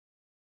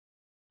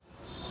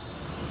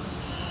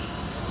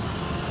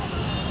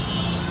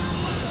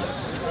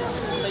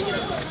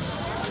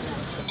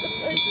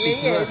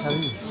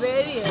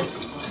Very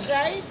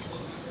right?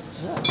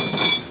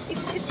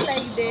 It's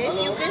like this.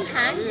 You can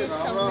hang it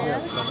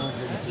somewhere.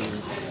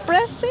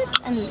 Press it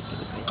and lick it.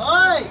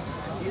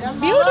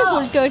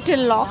 Beautiful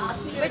turtle lock.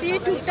 But ये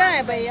टूटा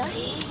है भैया.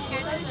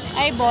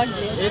 I bought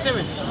this.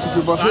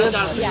 You bought it?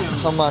 Yeah.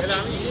 How much?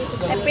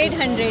 I paid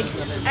 100.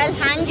 I'll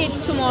hang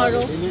it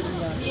tomorrow.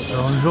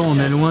 Alors Jean, on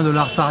est loin de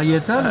l'art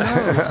pariétal.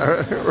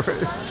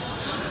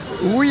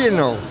 Oui et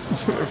non,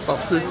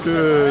 parce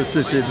que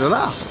c'est de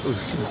l'art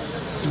aussi.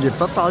 Il n'est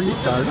pas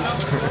pariétal,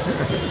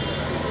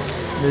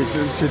 mais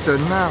c'est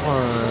un art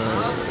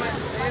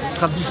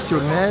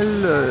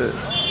traditionnel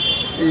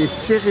et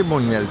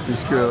cérémoniel,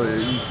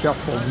 puisqu'il sert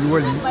pour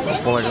Diwali,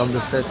 pour la grande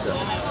fête.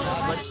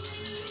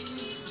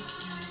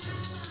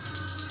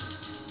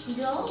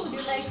 Joe, would you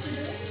like to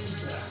do it?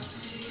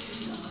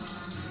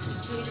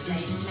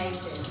 Like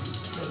this.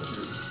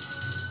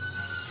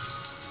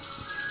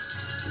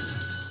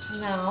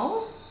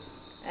 Now,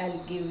 I'll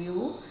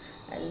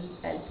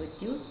put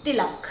you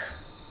tilak.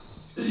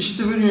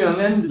 J'étais venu en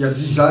Inde il y a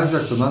 10 ans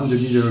exactement, en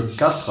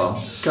 2004,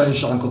 quand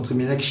j'ai rencontré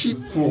Meenakshi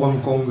pour un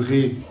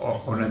congrès.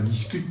 On a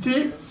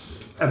discuté,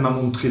 elle m'a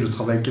montré le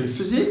travail qu'elle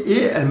faisait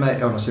et on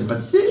a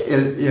sympathisé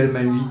et elle m'a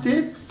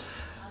invité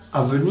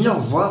à venir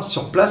voir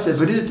sur place. Elle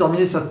venait de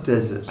terminer sa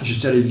thèse. Je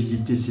suis allé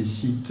visiter ces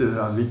sites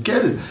avec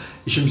elle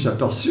et je me suis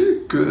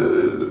aperçu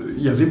qu'il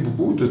y avait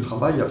beaucoup de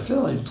travail à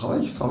faire et du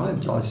travail extrêmement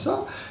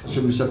intéressant. Je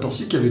me suis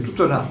aperçu qu'il y avait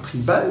tout un art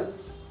tribal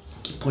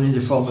qui prenait des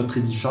formes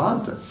très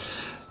différentes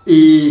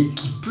et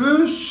qui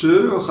peut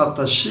se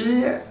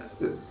rattacher,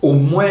 au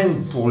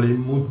moins pour les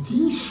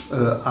motifs,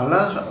 à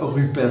l'art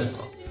rupestre.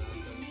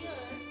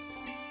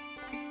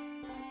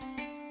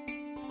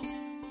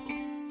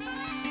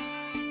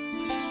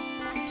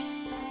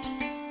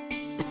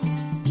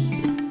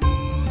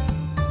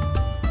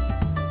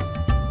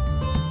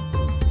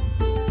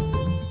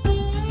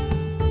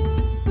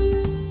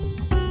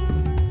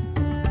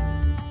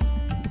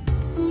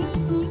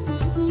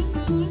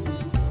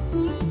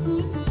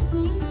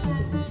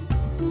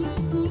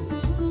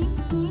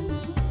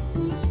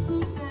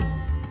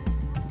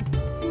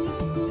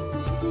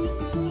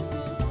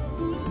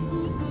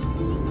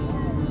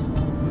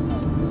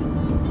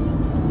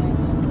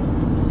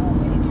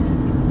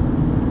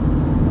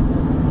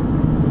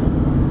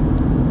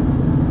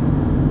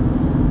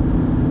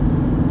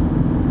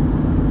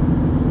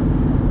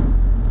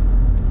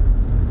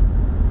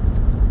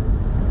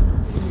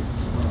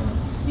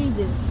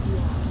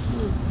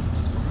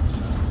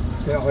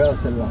 Regarde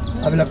celle-là,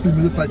 avec la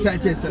plume de patience,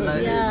 celle-là.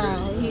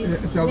 Oui,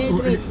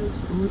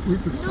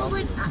 c'est ça. Là,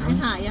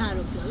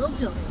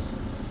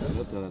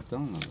 t'as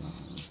l'attendre,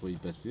 il faut y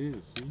passer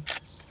aussi.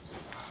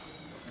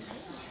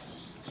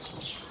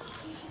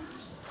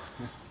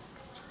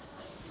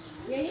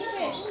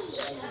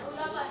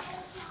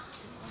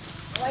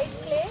 White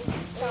clay,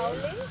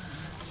 cowling.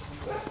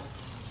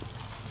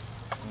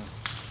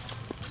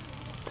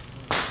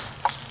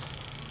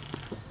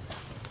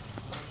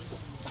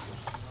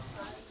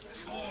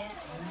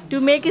 To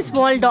make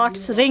small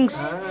dots, rings.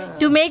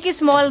 To make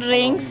small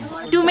rings.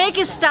 To make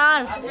a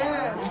star.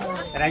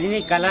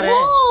 Rajini, color hai.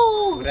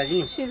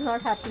 Rajini. She's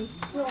not happy.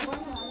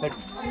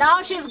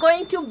 Now she's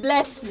going to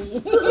bless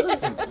me.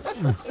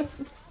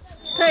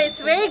 So it's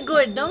very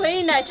good, no,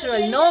 very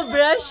natural, no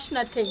brush,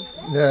 nothing.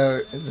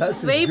 No,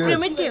 that's very good.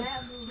 Primitive.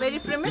 Very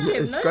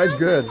primitive. It's quite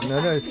good.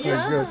 No, it's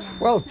quite good.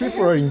 Well,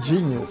 people are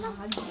ingenious.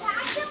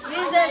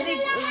 These are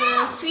the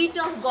feet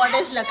of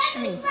goddess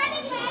Lakshmi.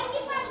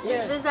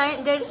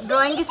 The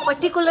drawing is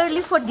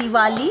particularly for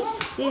Diwali.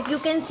 You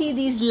can see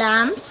these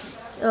lamps,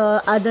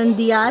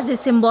 Adandiyas, the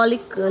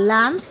symbolic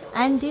lamps,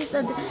 and these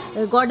are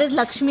the goddess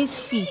Lakshmi's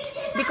feet.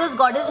 Because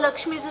goddess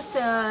Lakshmi is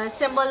a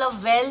symbol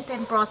of wealth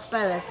and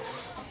prosperous.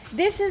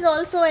 This is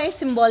also a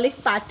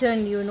symbolic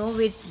pattern, you know,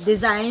 with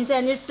designs,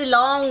 and it's a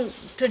long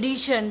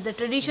tradition. The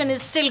tradition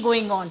is still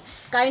going on.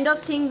 Kind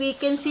of thing we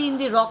can see in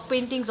the rock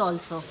paintings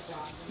also.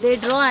 They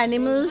draw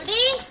animals,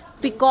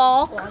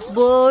 peacock,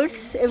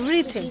 birds,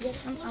 everything.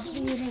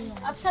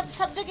 अब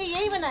सब जगह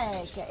यही बनाया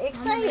है क्या? एक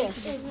सा ही है?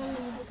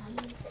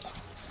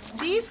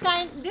 This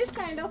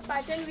kind of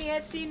pattern we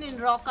have seen in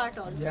rock art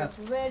also. Yeah.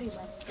 Very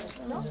much.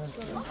 No?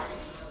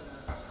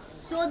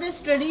 So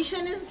this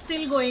tradition is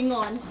still going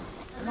on.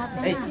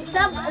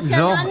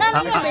 Jean,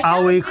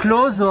 are we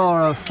close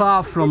or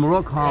far from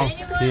rock art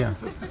here?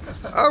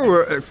 Oh,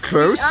 we're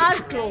close. We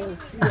are close.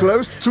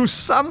 Close to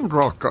some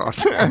rock art.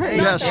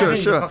 Yeah,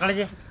 sure.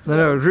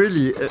 No,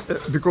 really,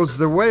 because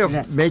the way of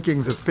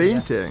making the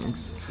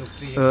paintings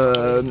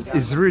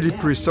is really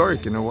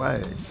prehistoric in a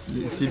way.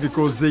 You see,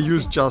 because they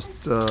use just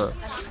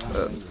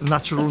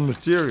natural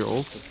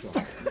materials,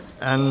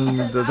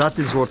 and that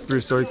is what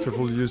prehistoric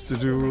people used to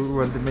do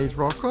when they made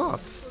rock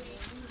art.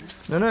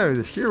 No,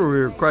 here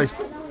we're quite,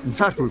 in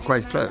fact we're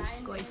quite close.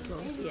 Quite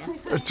close, yeah.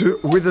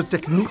 With the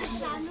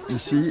techniques, you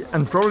see,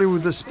 and probably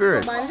with the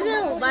spirit,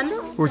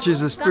 which is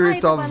the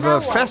spirit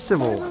of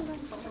festival.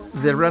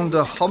 They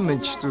render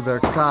homage to their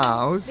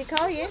cows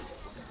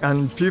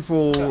And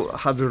people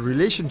had a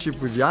relationship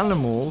with the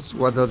animals,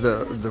 whether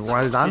the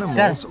wild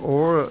animals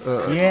or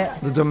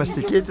the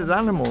domesticated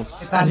animals.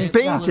 And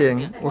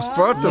painting was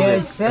part of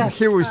it. And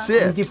here we see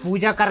it.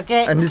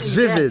 And it's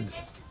vivid.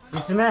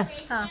 Now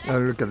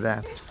look at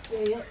that.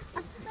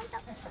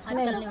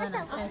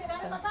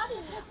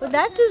 Well,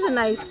 that is a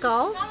nice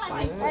cow.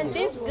 And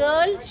this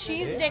girl,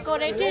 she's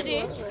decorated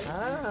it.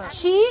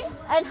 She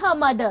and her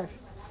mother.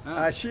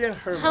 She and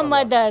her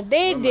mother,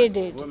 they did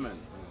it.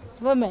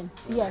 Women,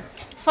 yes.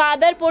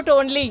 Father put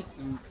only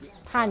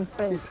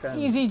handprints.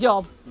 Easy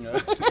job.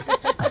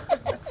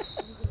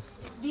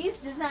 These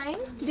design,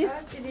 this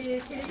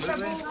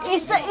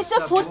it's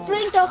a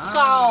footprint of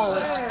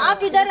cow.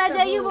 आप इधर आ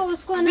जाइए वो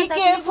उसको Be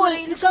careful.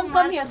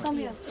 Come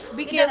here.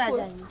 Be careful.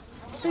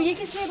 तो ये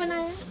किसने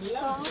बनाया?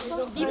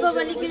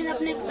 दीपावली के दिन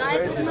अपने गाय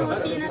उसमें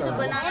होती है ना तो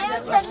बनाना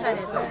अच्छा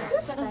रहता है।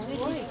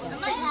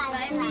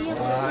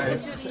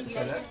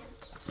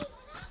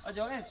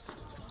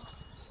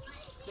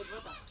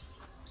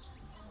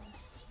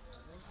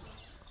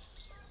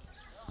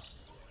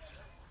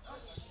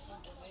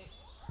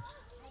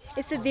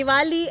 It's a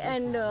Diwali,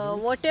 and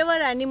whatever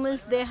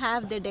animals they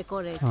have, they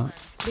decorate.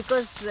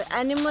 Because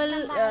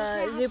animal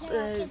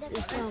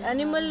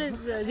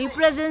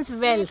represents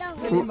wealth.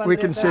 We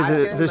can say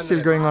that they're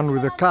still going on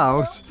with the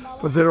cows,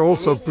 but they're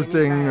also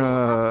putting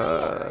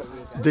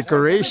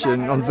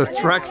decoration on the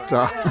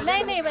tractor,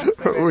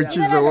 which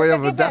is a way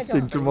of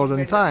adapting to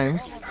modern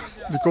times.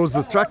 Because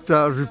the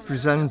tractor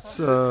represents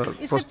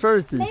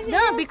prosperity.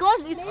 No,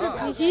 because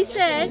he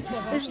said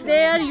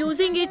they are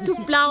using it to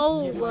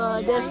plow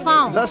their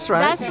farm. That's right.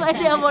 That's why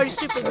they are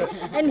worshipping it.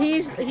 And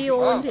he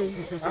owned his.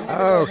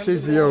 Oh,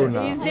 he's the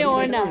owner. He's the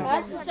owner.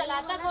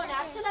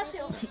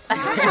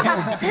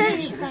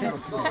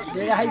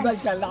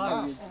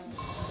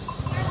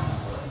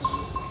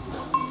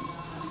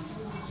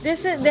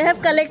 They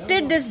have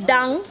collected this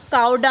dung,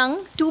 cow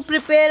dung, to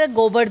prepare a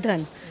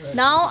govardhan.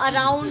 Now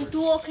around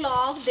 2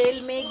 o'clock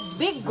they'll make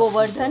big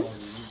govardhan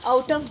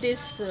out of this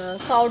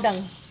cow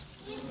dung.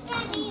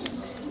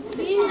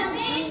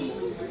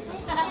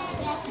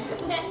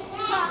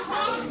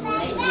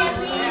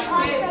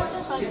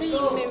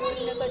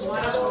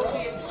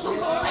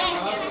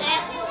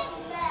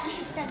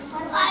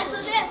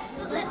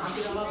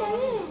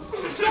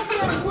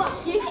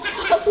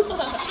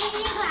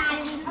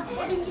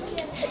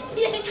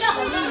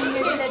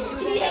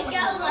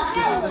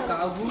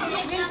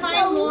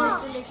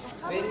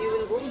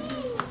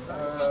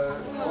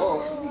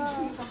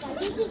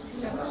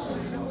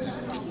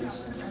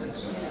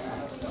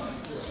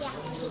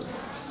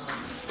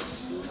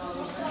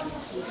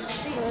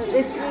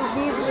 This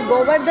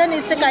Govardhan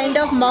is a kind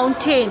of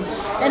mountain,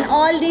 and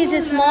all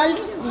these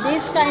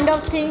kind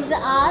of things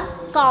are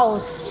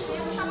cows.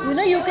 You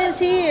know, you can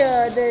see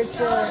this.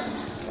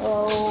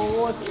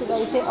 What should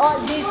I say? All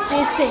these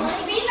things.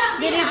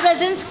 They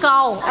represent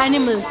cow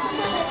animals.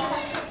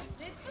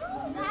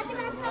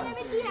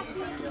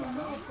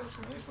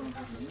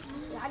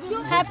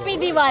 Happy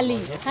Diwali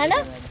है ना?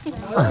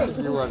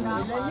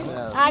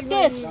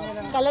 Artist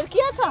colour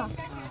किया था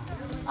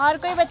और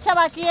कोई बच्चा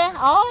बाकी है?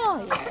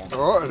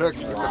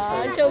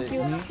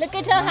 Look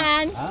at her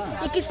hand.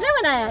 ये किसने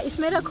बनाया?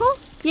 इसमें रखो.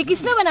 ये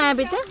किसने बनाया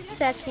बेटा?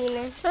 चाची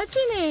ने.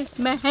 चाची ने.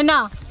 मैं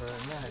henna.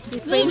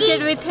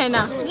 Painted with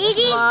henna.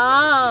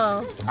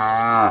 Wow.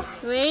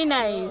 Very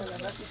nice.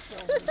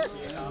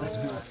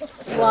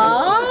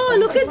 Wow,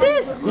 look at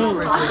this.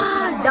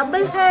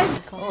 Double head.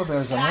 Oh,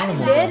 there's an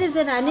animal. There is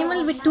an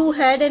animal with 2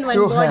 heads and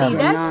 1 body.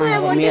 That's why I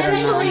wanted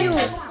to show you.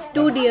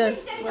 2 deer.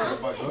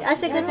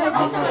 ऐसे करके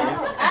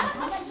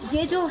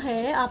ये जो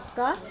है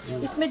आपका,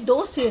 इसमें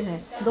 2 सिर है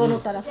दोनों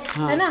तरफ,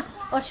 है ना?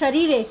 और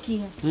शरीर एक ही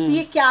है.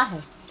 ये क्या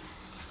है?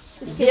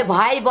 ये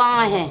भाई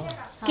बहन है.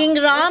 King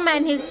Ram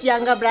and his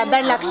younger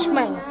brother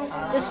Lakshman.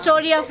 The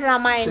story of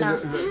Ramayana.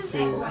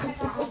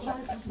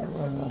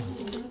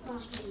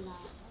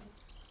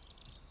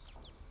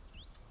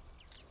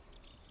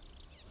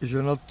 Je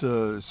note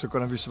ce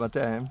qu'on a vu ce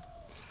matin.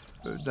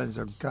 Dans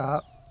un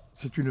cas,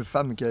 c'est une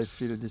femme qui avait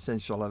fait le dessin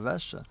sur la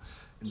vache.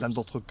 Dans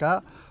d'autres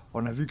cas,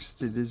 on a vu que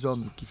c'était des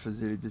hommes qui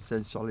faisaient les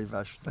dessins sur les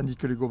vaches. Tandis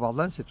que les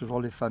govardhans, c'est toujours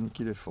les femmes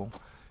qui les font.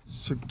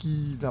 Ce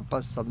qui n'a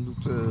pas sans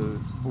doute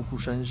beaucoup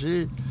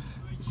changé,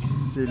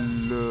 c'est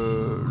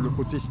le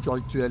côté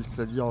spirituel,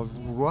 c'est-à-dire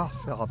vouloir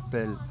faire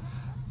appel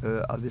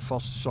à des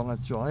forces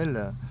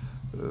surnaturelles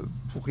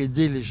pour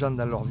aider les gens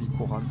dans leur vie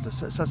courante.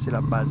 Ça c'est la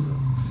base.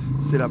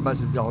 C'est la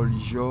base des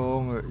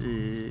religions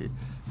et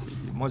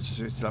moi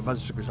c'est la base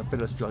de ce que j'appelle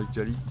la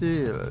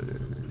spiritualité.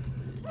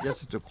 Il y a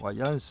cette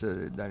croyance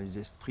dans les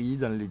esprits,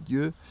 dans les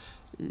dieux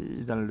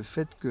et dans le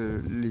fait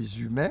que les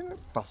humains,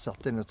 par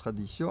certaines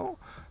traditions,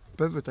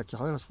 peuvent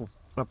acquérir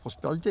la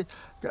prospérité.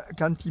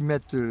 Quand ils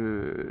mettent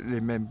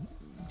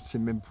ces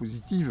mêmes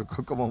positives,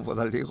 comme on voit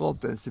dans les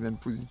grottes, ces mêmes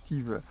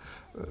positives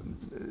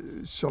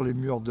sur les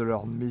murs de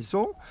leur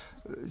maison,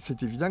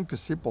 c'est évident que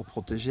c'est pour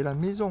protéger la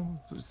maison.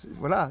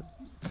 Voilà,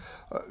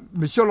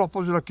 Mais si on leur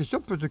pose la question,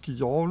 peut-être qu'ils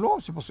diront non,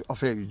 c'est parce que...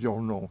 Enfin, ils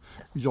diront non.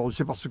 Ils diront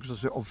c'est parce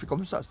qu'on fait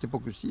comme ça, à cette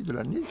époque-ci de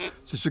l'année.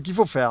 C'est ce qu'il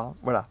faut faire,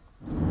 voilà.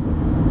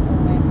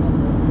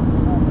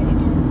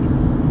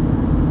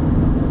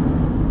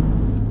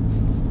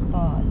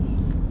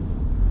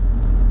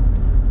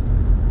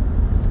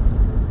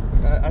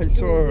 I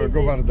saw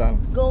Govardhan.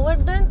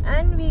 Govardhan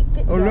and we...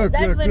 Oh look,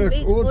 that look, one, look.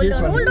 wait, Oh, this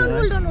one.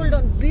 hold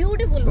on.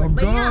 Beautiful Oh one.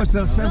 gosh,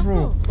 there are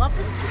several.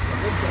 वापस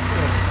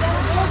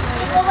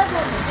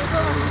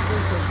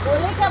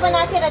गोले क्या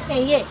बना के रखे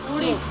हैं ये?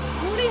 पूरी है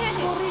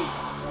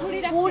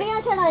पूड़ियाँ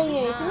चढ़ाई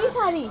हैं इतनी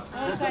सारी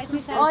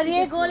और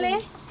ये गोले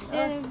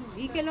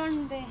घी के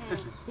लोंडे हैं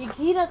ये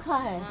घी रखा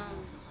है.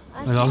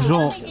 Alors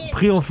Jean,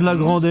 pris en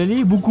flagrant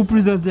délit, beaucoup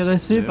plus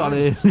intéressé par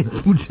les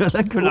pujas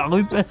que la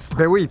rupestre.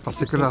 Ben oui,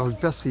 parce que la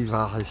rupestre, il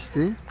va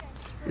rester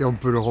et on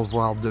peut le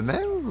revoir demain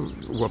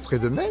ou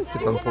après-demain,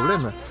 c'est pas un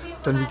problème.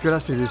 Tandis que là,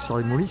 c'est des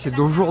cérémonies, c'est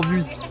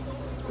d'aujourd'hui.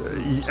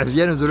 Elles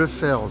viennent de le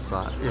faire,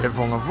 ça, et elles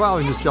vont avoir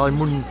une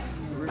cérémonie.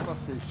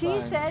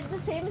 She said the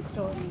same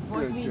story.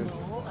 What we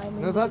know. I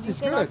mean, No, that you is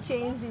cannot good.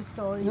 change the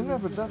story. No,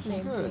 but that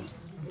is good.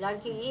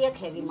 लड़की एक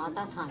है कि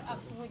माता सांप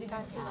वो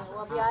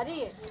अभी आ रही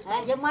है.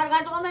 जब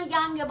मरघटों में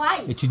जाएंगे भाई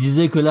Et tu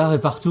disais que l'art est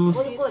partout.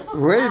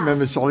 Oui,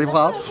 même sur les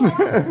bras,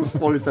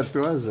 pour les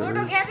tatouages. Oui.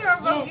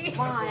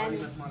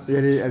 Et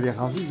elle est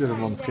ravie de le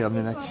montrer à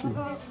Meenakshi.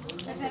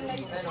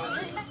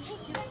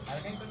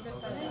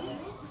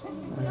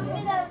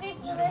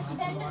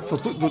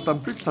 Surtout, d'autant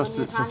plus que ça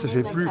se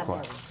fait plus,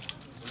 quoi.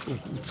 Ou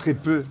très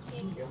peu.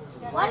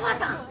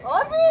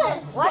 और भी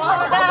है. Oui,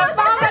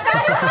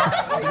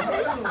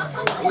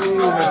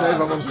 maintenant elle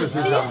va montrer ses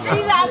armes.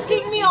 She's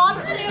asking me on.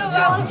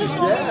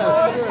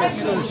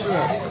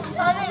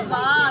 अरे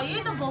वाह, ये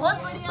तो बहुत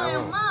बढ़िया है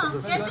अम्मा.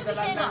 कैसे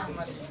दिखेगा?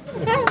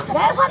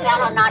 देखो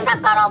मेरा नाटक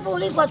करो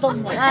पूरी को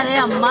तुमने अरे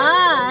अम्मा,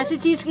 ऐसी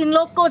चीज इन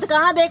लोग को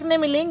कहाँ देखने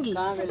मिलेंगी?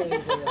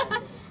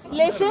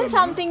 Listen,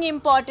 something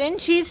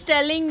important. She's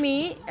telling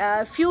me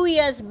a few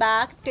years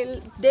back, till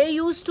they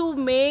used to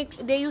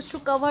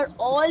cover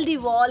all the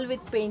wall with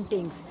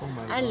paintings,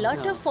 and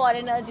lot of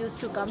foreigners used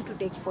to come to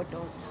take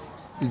photos.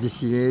 Ils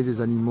dessinaient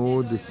des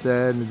animaux, des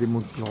scènes, des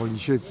motifs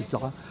religieux, etc.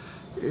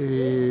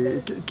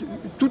 Et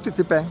tout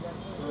était peint.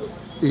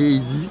 Et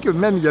il dit que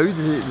même il y a eu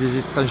des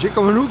étrangers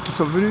comme nous qui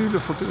sont venus le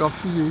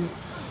photographier.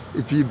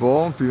 Et puis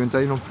bon, puis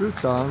maintenant ils n'ont plus le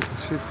temps, ça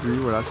se fait plus,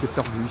 voilà, c'est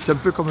perdu. C'est un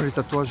peu comme les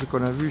tatouages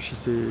qu'on a vus chez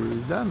ces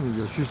dames, il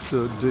y a juste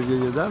 2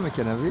 vieilles dames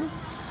qui en avaient,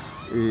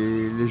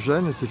 et les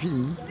jeunes c'est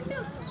fini.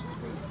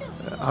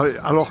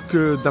 Alors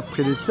que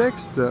d'après les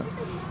textes,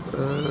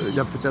 il y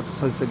a peut-être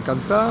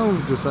 150 ans ou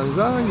 200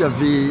 ans, il y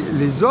avait,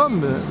 les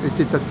hommes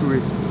étaient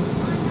tatoués.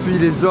 Puis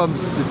les hommes,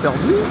 ça s'est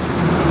perdu,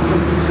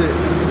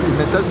 et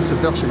maintenant ça se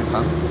perd chez les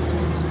femmes.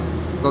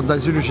 Donc dans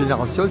une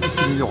génération, c'est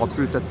fini, il n'y aura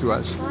plus de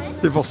tatouage.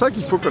 C'est pour ça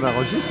qu'il faut qu'on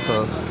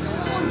enregistre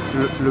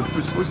le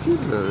plus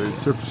possible.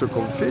 Ce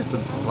qu'on fait, c'est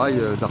un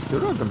travail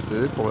d'archéologue, un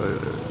peu, pour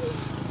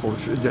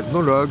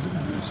d'ethnologue,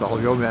 ça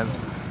revient au même.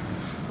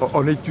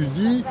 On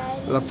étudie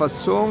la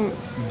façon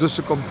de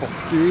se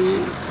comporter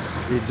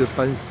et de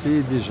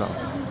penser des gens,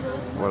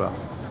 voilà,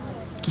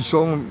 qui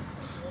sont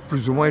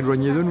plus ou moins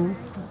éloignés de nous.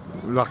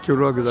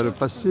 L'archéologue dans le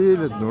passé,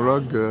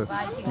 l'ethnologue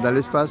dans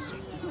l'espace.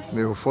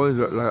 Mais au fond,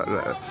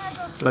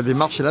 la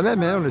démarche est la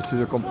même, hein, on essaie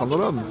de comprendre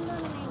l'homme.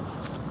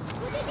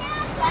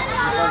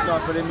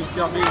 Appelé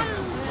Mr. Bhils.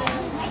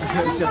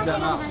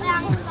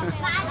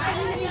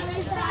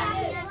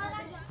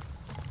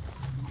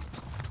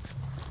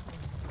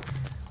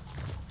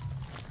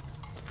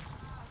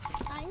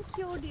 Thank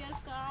you, dear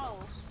cow.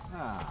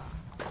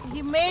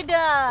 He made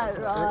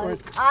a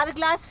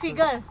hourglass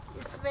figure.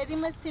 It's very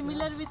much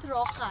similar with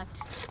rock art.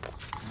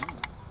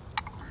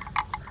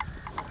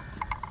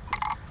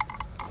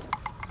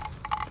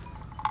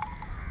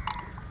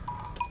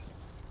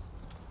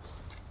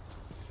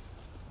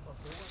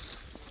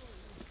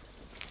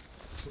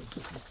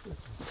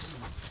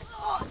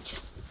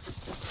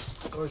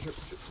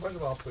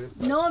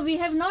 No, we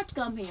have not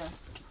come here.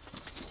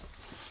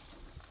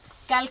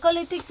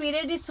 Chalcolithic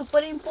period is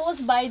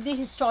superimposed by the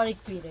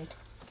historic period.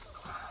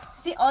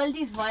 See all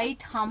these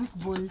white hump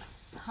bulls.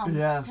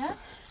 Yes. Yeah?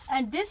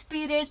 And this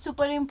period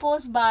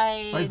superimposed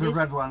by the this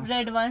red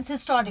ones.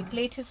 Historic,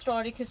 late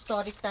historic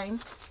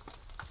time.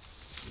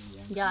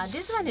 Yeah,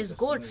 this one is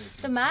good.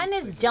 The man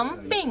is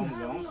jumping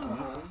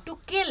to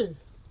kill.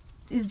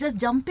 He's just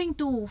jumping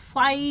to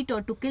fight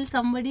or to kill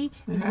somebody.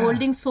 He's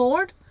holding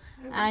sword.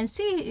 And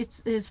see,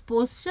 it's his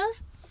posture.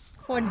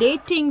 For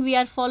dating, we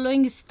are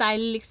following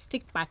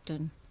stylistic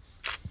pattern,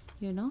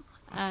 you know.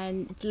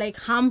 And like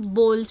hump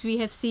bulls, we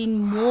have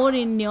seen more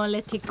in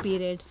Neolithic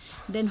period.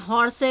 Then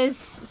horses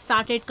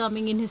started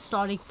coming in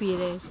historic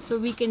period. So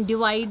we can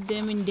divide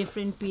them in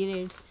different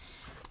periods.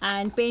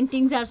 And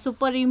paintings are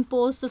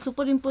superimposed. So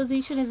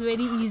superimposition is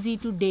very easy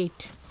to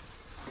date.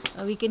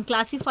 We can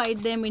classify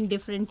them in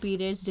different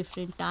periods,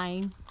 different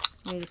time,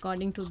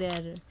 according to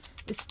their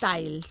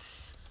styles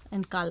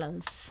and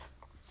colors.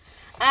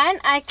 And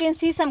I can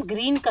see some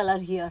green color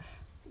here.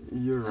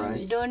 You're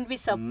right. Don't be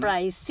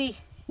surprised. See,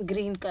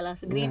 green color.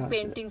 Green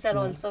paintings are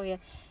also here.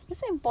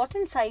 It's an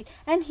important site.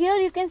 And here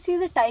you can see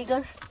the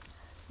tiger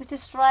with the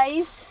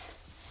stripes.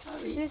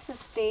 This is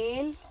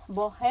tail.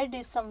 Head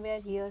is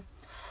somewhere here.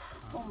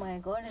 Oh my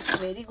god, it's a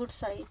very good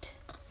site.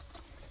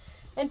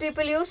 And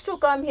people used to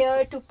come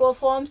here to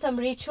perform some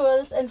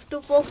rituals, and to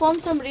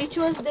perform some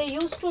rituals they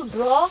used to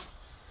draw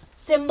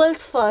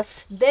symbols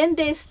first, then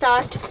they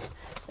start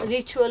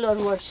ritual or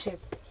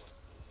worship.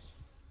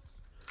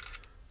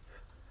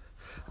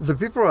 The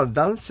people are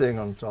dancing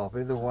on top,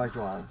 the white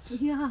ones.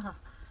 Yeah,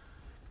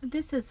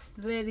 this is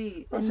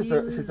very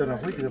C'est un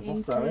abri qui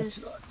porte à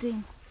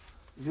interesting.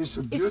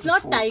 It's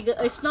not tiger,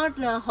 it's not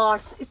a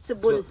horse, it's a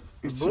bull.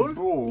 It's a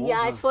bull.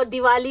 Yeah, it's for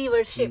Diwali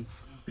worship.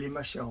 Les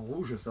machins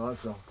rouges, ça va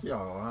sortir,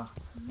 alors là,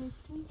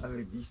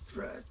 avec des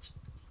stretch.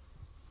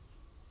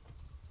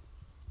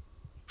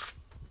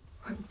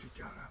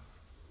 Impeccable.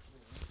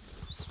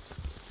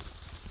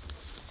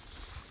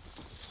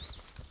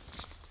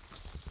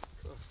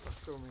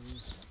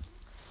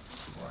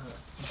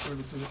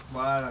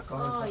 Voilà, comme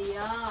ça. Oh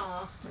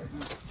yeah.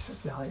 Ça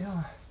fait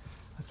rien.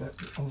 Attends,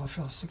 on va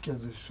faire ce qu'il y a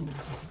dessous.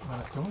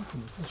 Voilà, comme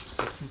ça,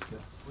 je fais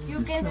tout.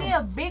 You can see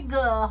a big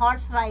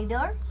horse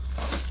rider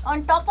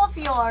on top of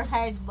your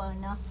head,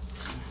 Berna.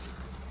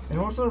 And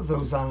also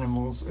those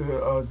animals,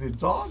 are the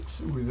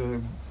dogs with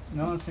the...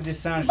 Non, c'est des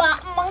singes.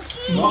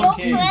 Monkey,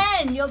 Monkeys. your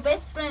friend, your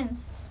best friends.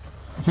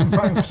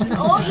 monkey.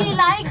 Oh, he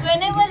likes,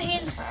 whenever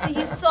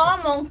he saw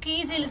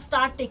monkeys, he'll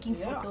start taking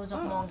photos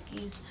of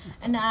monkeys.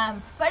 And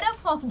I'm fed up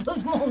of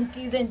those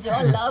monkeys, and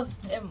Joe loves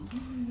them.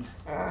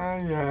 Ah,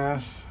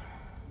 yes.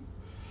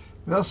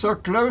 They're so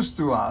close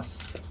to us.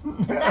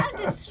 That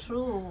is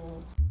true.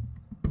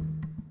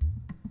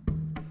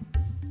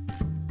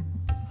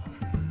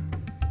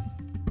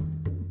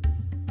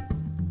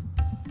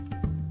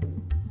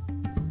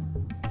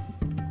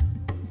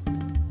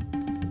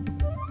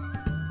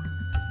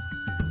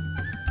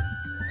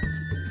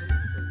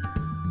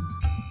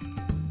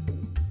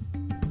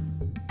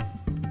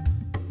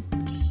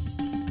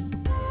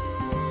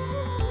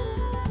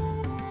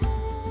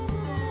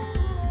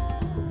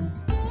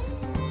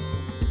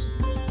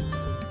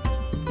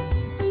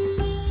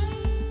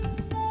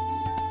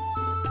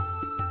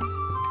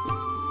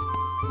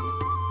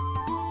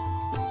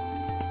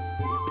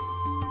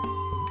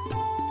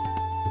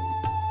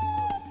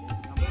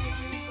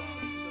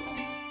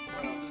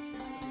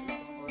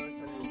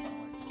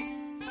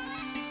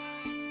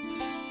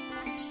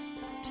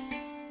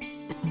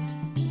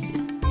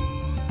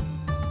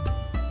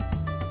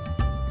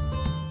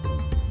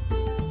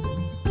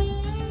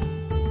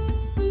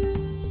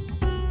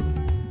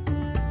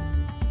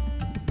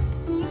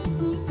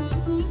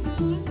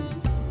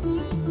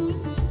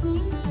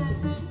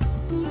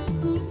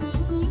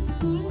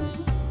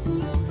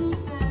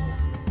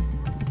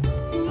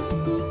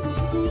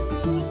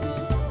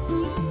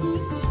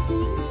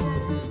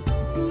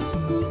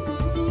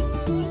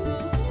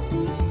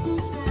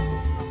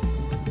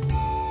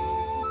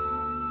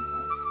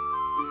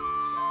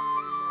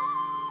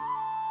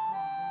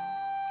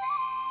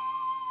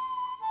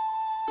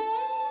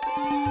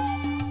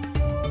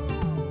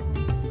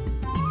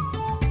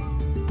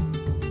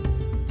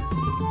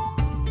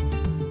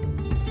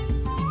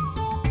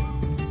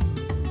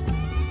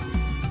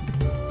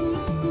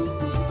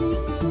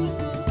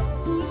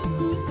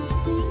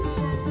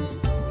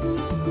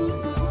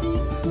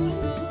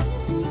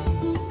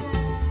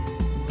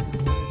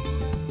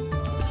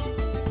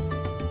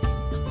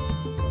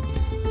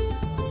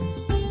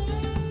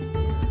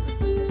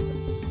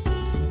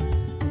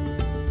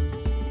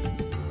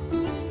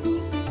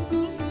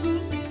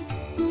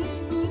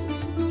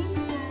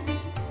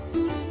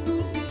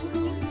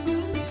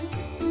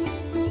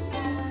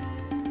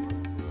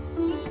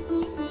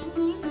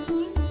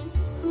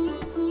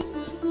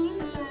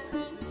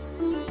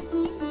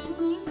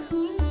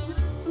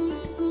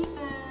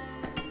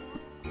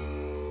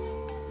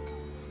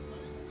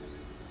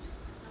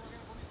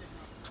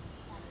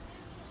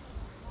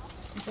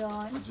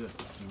 John.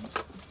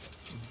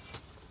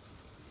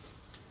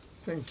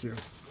 Thank you.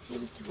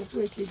 And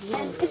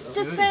it's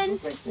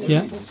different.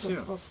 Yeah.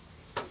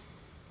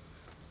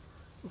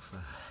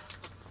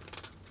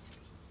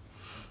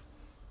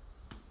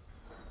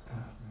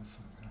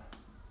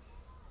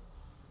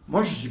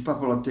 Moi, je ne suis pas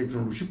pour la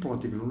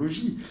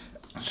technologie,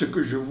 Ce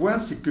que je vois,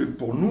 c'est que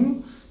pour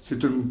nous,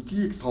 c'est un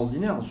outil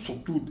extraordinaire,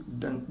 surtout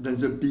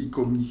dans un pays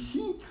comme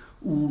ici,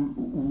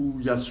 où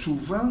il y a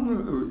souvent,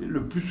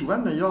 le plus souvent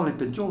d'ailleurs, les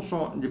peintures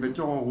sont des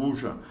peintures en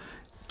rouge.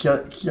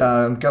 Qui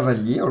a un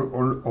cavalier,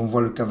 on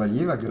voit le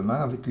cavalier vaguement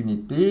avec une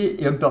épée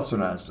et un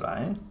personnage là.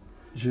 Hein.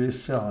 Je vais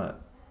faire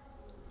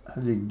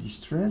avec du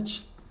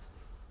stretch.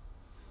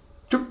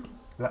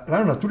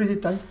 Là, on a tous les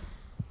détails.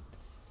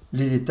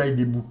 Les détails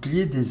des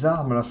boucliers, des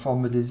armes, la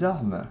forme des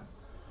armes.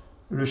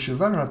 Le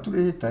cheval, on a tous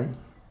les détails.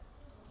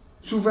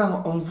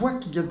 Souvent, on voit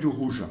qu'il y a du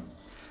rouge.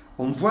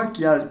 On voit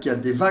qu'il y a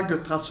des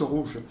vagues traces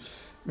rouges.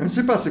 Mais on ne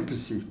sait pas ce que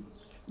c'est.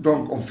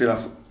 Donc, on fait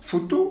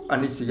photo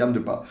en essayant de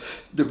pas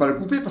le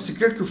couper, parce que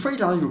quelquefois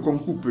il arrive qu'on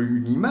coupe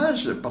une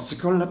image parce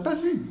qu'on ne l'a pas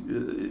vue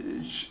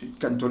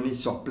quand on est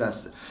sur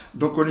place.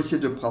 Donc on essaie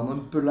de prendre un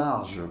peu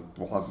large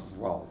pour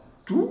avoir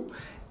tout,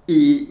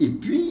 et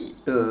puis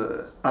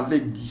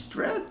avec du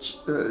stretch,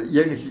 il y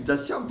a une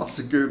excitation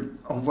parce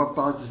qu'on voit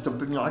pas, c'est un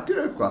peu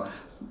miraculeux quoi.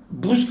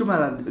 Brusquement,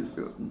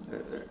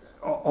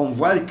 on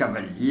voit les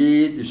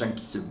cavaliers, des gens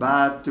qui se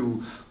battent,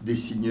 ou des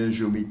signes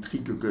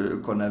géométriques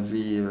qu'on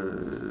avait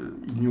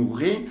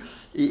ignorés,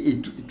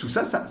 et tout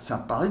ça, ça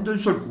apparaît d'un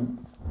seul coup.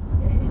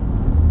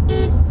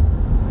 Des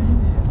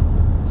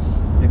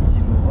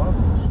petits rocs.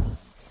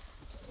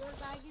 Your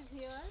bag is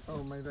here.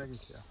 Oh, my bag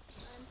is here.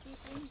 I'm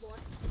keeping what?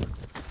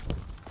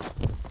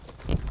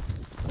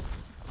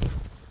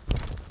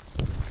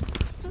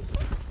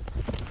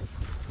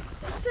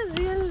 It's a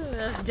real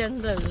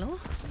jungle, no?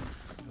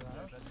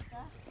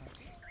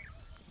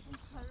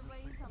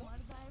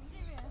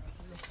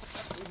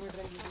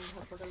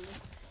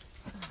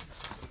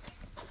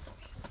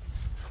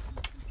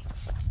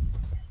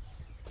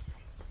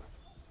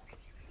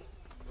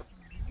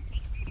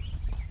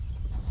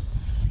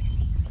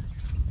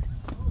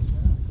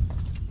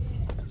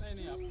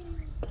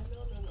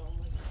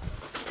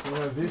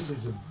 Well, this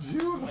is a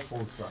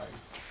beautiful site.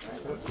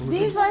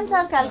 These ones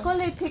are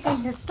Chalcolithic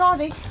and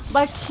historic,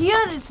 but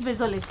here is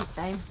Mesolithic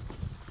time.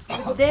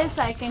 This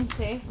I can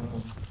say.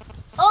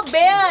 Oh,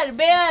 bear,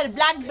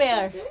 black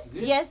bear.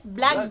 Yes,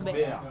 black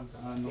bear.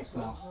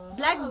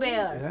 Black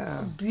bear.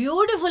 Yeah.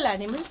 Beautiful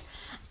animals,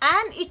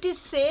 and it is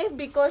safe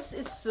because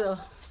it's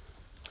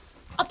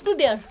up to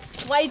there.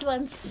 White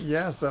ones.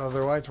 Yes, there are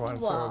the white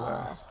ones over Wow.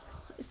 there.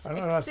 It's I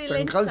know, that's a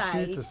excellent grand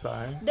sight. site,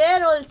 sign.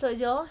 There also,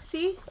 Joe.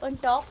 See on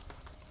top.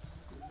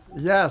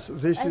 Yes,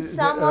 this And is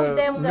some of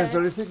them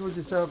Mesolithic, would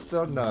you say up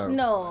there? No.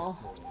 No,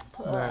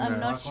 I'm no.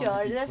 not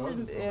sure. This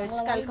is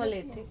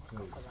Chalcolithic.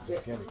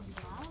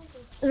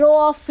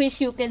 Row of fish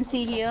you can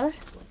see here.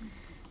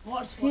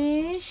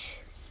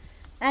 Fish,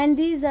 and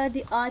these are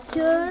the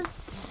archers,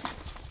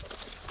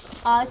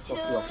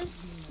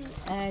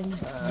 and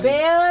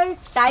bear,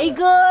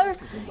 tiger.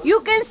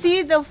 You can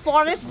see the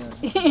forest,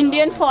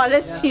 Indian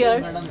forest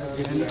here.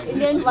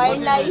 Indian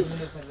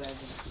wildlife.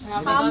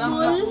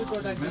 Harmful.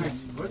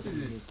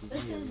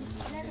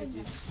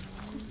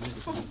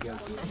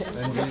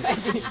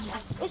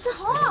 It's a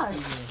horse.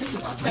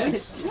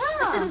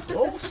 Yeah,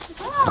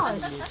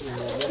 horse.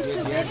 It's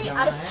a very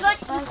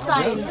abstract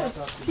style.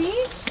 See,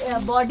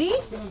 body.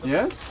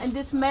 Yes? And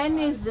this man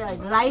is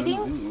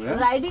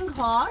riding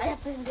horse,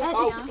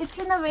 and it's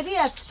in a very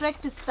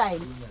abstract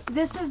style.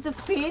 This is the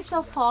face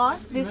of horse,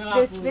 this,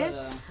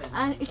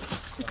 and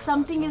it's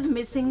something is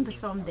missing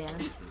from there.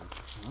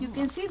 You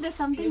can see that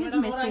something is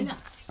missing.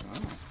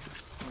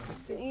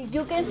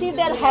 You can see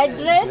their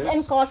headdress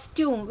and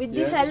costume. With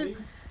the help,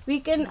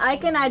 I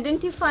can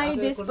identify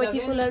this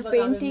particular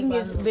painting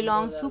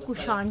belongs to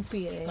Kushan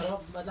period.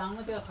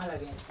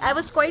 I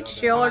was quite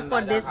sure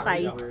for this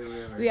site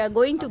we are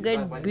going to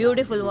get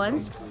beautiful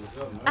ones.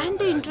 And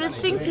the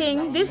interesting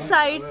thing, this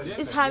site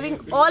is having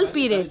all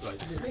periods.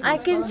 I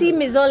can see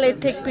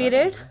Mesolithic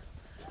period,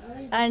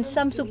 and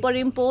some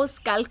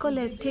superimposed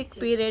Chalcolithic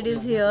period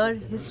is here,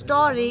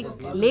 historic,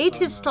 late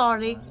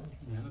historic.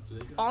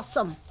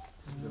 Awesome.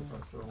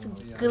 It's a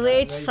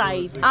great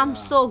site. I'm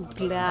so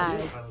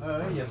glad.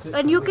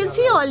 And you can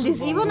see all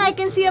this. Even I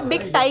can see a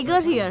big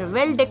tiger here,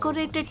 well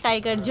decorated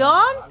tiger.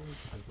 John,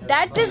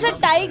 that is a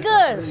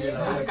tiger.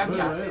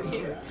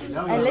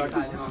 And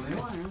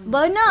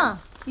Berna,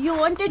 you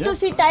wanted to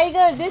see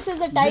tiger. This is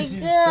a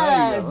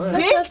tiger.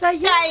 Big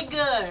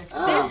tiger.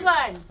 This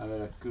one.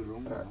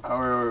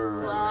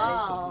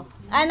 Wow.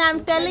 And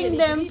I'm telling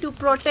them to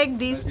protect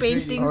these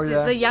paintings. Oh, yeah.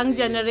 It's the young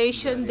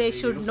generation. They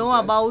should know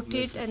about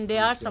it, and they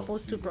are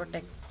supposed to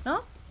protect.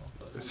 No?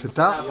 Cet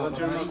art,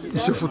 il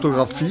se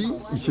photographie,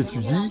 il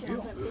s'étudie,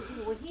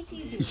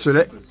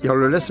 et on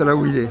le laisse là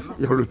où il est.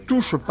 Et on ne le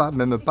touche pas,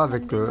 même pas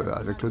avec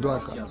le doigt,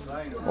 quoi.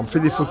 On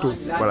fait des photos,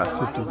 voilà,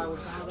 c'est tout.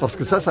 Parce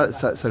que ça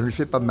ne lui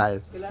fait pas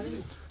mal.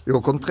 Et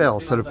au contraire,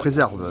 ça le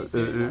préserve.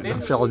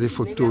 D'en faire des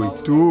photos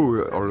et tout,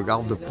 on le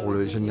garde pour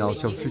les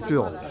générations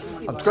futures.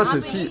 En tout cas, c'est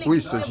un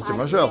site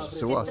majeur, ça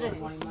se voit.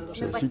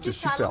 C'est un site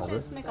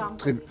superbe.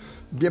 Très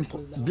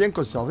bien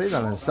conservé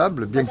dans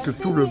l'ensemble, bien que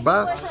tout le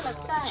bas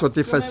soit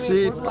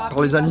effacé par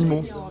les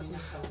animaux.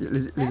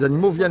 Les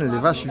animaux viennent, les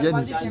vaches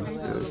viennent ici.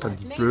 Quand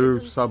il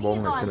pleut, tout ça,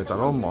 bon, elles se mettent à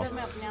l'ombre,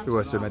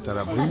 elles se mettent à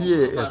l'abri,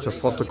 et elles se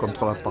frottent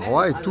contre la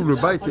paroi, et tout le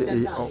bas,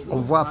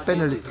 on voit à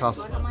peine les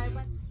traces.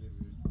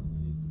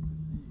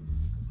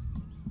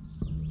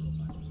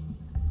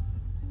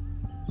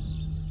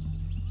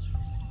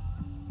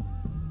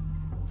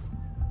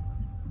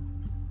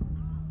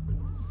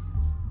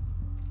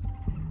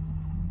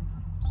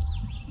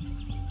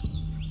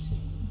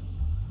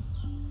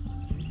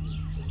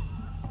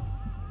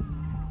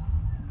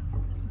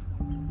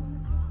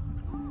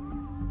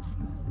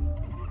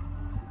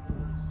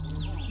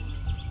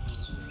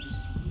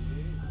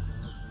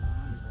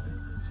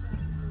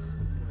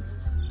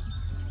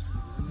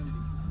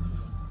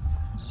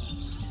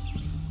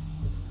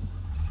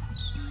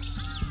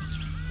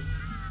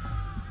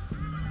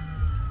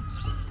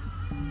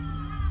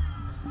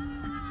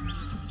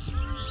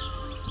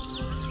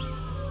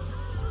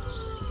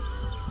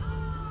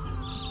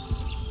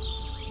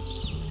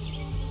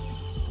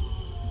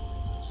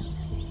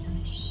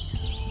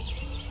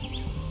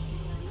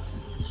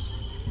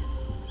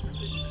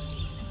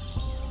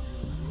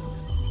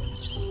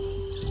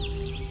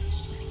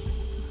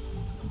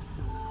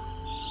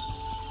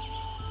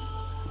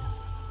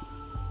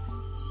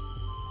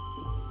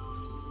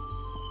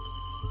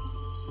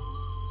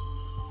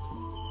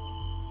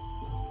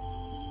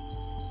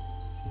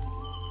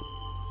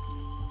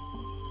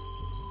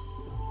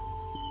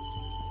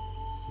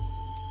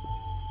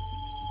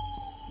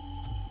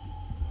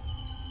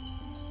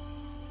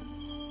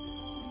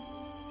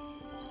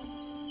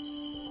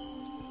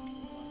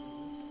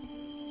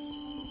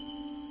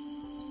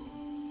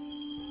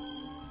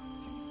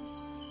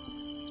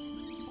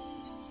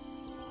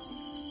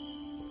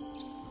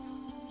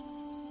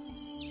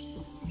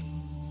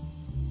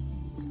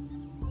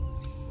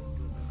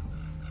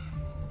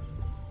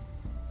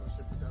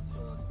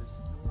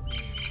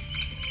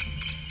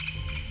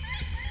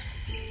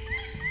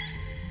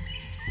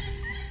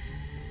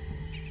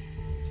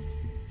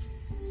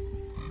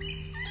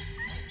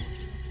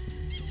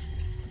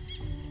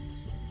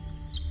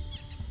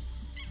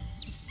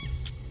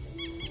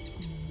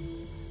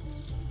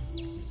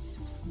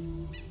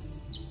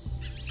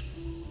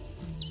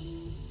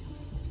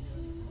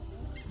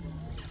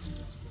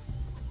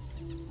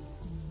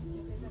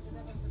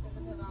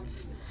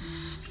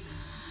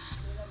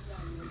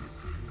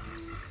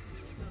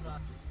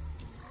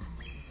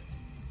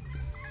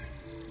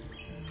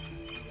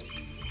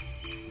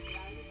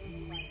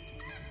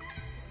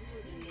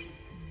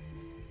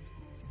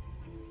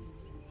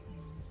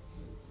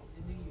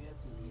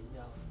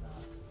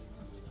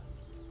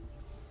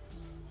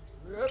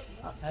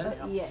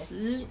 Yes.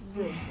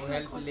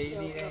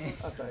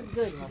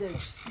 Good.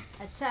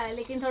 अच्छा है,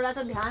 लेकिन थोड़ा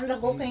सा ध्यान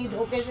रखो कहीं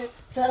धोखे से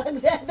सरक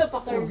जाए तो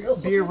पकड़ लो.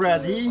 Be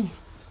ready.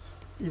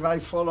 If I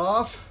fall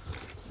off,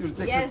 you'll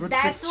take a Yes, good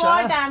that's picture.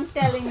 what I'm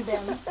telling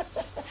them.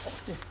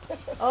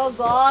 Oh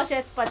gosh,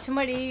 as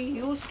Pachmadi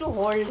used to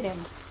hold him.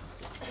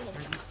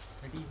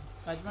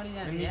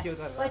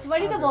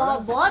 Pachmarhi तो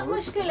बहुत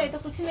मुश्किल है, तो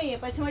कुछ नहीं है.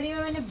 पचमढ़ी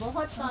में मैंने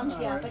बहुत काम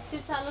किया,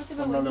 25 सालों से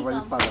मैं वही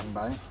काम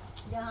कर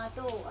जहाँ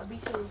तो अभी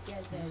शुरू किया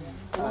जाएगा.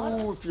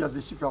 Oh, puis il y a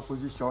des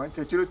superpositions. Hein.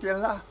 Tu le tiens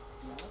là?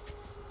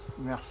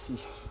 Merci.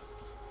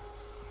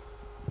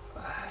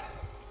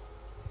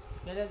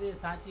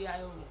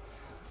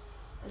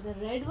 The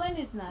red one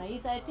is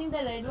nice. I think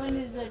the red one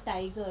is a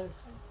tiger.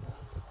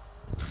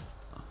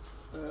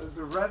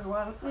 The red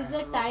one It's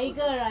a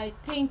tiger, I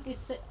think,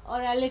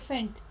 or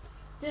elephant.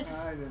 This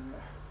I don't know.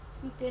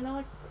 you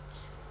cannot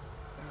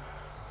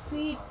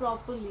see it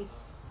properly.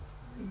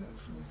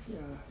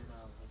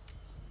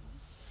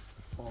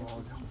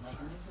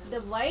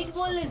 The white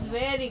bull is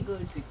very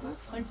good.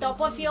 On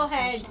top of your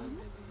head,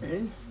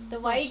 Eh? the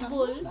white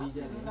bull.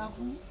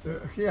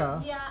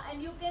 Here. Yeah,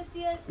 and you can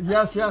see a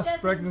Yes, fetus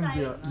pregnant inside.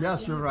 deer.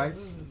 Yes, you're right.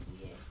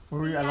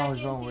 Oui, See, elle a I can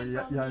raison. see Oui.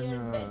 from Il y a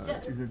here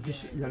une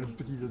biche, il y a le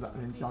petit dedans,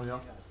 à l'intérieur.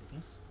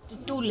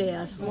 2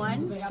 layers, 1,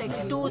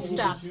 2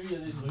 straps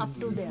up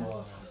to there.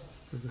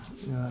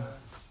 Yeah.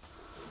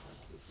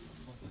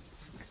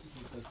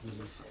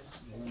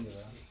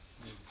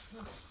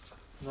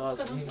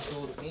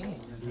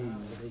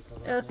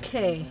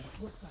 Okay.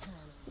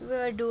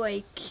 Where do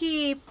I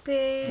keep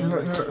it?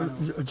 No,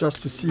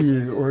 just to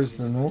see where is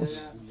the nose.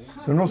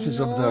 The nose is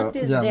up Nose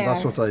there. is Yeah, there.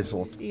 that's what I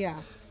thought. Yeah.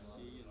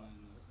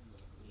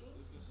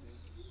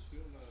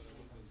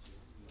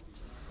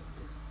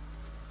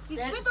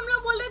 इसमें तुम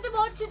लोग बोल रहे थे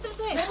बहुत चित्र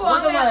थे.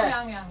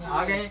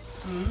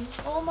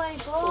 Oh my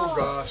Oh god.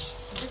 gosh.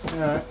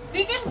 Yeah.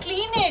 We can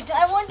clean it.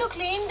 I want to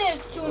clean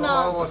this tuna.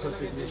 Oh, what a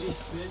pity.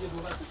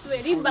 It's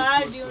very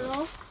bad, you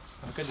know.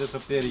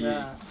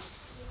 Yeah.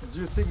 Do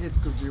you think it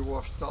could be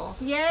washed off?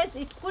 Yes,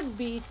 it could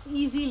be. It's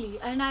easily,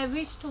 and I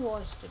wish to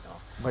wash it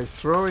off. By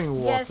throwing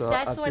water Yes,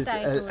 that's at what it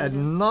I told and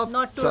them.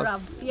 Not to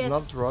rub. Yes.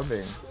 Not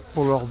rubbing.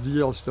 Pour leur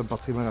dire c'est un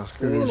patrimoine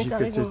archéologique,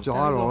 etc.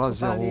 Alors là,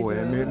 zéro.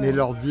 Ouais. Mais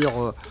leur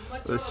dire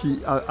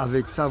si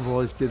avec ça vous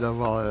risquez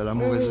d'avoir la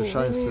mauvaise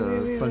chance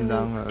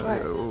pendant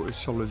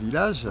sur le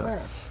village,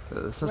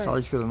 ça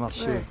risque de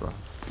marcher. Quoi.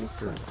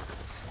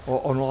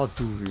 On aura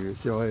tout vu,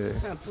 c'est vrai.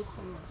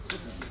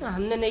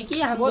 हमने नहीं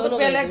किया, हम दोनों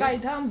पहले का ही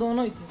था, हम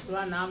दोनों ही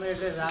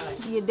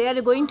थे. They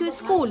are going to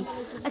school.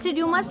 I said,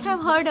 you must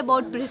have heard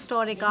about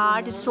prehistoric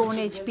art, Stone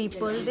Age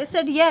people. They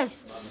said yes.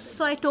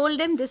 So I told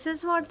them, this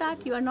is what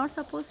that, you are not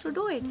supposed to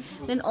do it.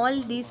 Then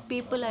all these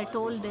people, I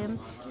told them,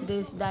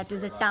 that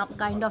is a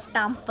kind of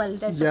temple,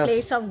 that's a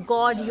place of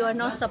God, you are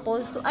not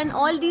supposed to. And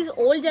all these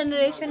old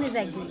generation is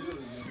agree.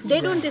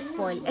 They don't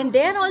spoil, and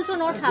they are also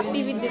not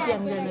happy with this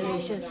young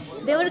generation.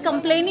 They were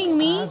complaining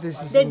me,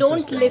 they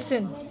don't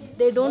listen.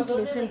 They don't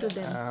listen to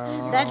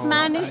them. That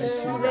man is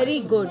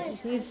very good.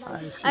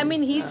 I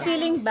mean, he's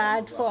feeling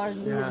bad for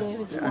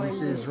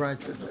And he's right.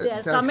 They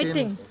are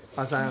committing.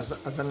 As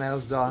an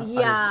elder.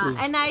 Yeah,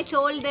 and I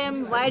told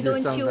them, why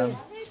don't you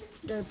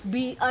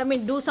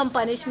do some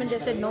punishment. They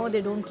said no,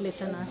 they don't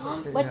listen us.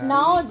 But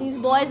now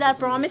these boys are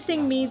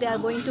promising me they are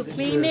going to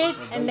clean it,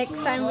 and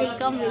next time we'll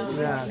come, we'll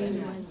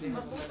clean it.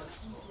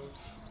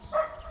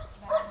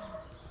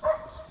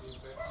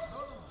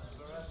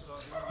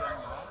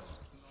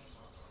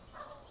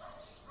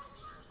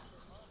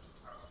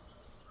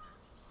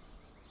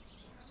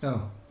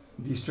 No,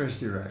 distress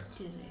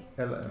direct.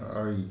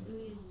 L-R-E.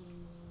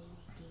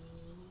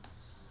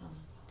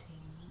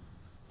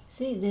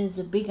 See, there's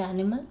a big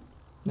animal.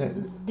 Yeah.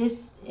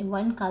 This in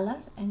one color,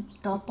 and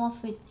top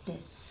of it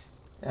this.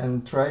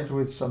 And try it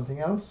with something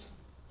else.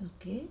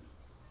 Okay.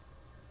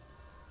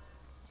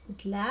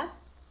 With lab.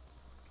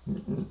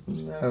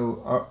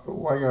 No,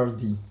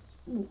 YRD.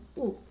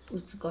 Oh,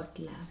 it's got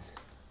lab.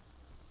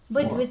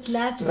 But with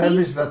lab, Lab see?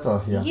 is better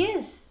here.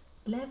 Yes,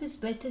 lab is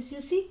better.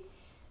 You see,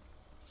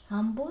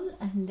 humble,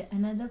 and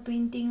another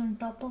painting on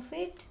top of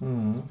it.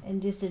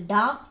 And this is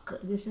dark.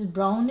 This is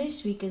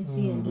brownish. We can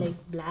see it like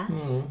black.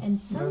 And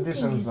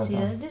something is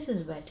here. This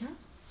is better.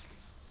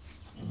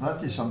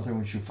 That is something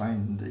which you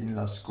find in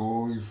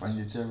Lascaux. You find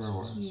it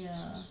everywhere.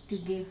 Yeah, to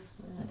give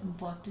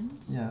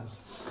importance. Yes.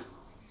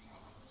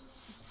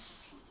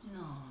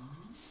 No.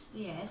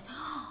 Yes.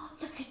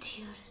 Look at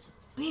here. It's a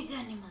big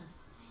animal.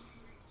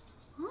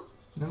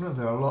 No,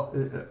 there are a lot.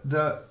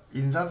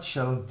 In that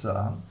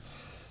shelter,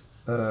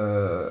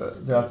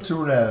 there are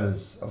two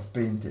layers of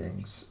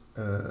paintings,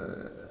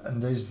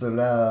 and there is the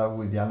layer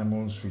with the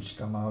animals which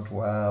come out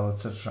well,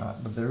 etc.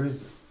 But there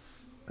is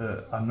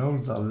an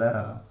older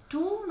layer.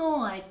 Two?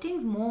 No, I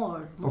think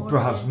more. Or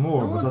perhaps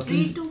more, no, but at 3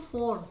 least to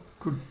 4.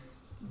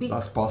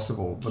 That's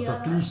possible, but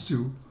at Yeah. least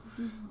 2.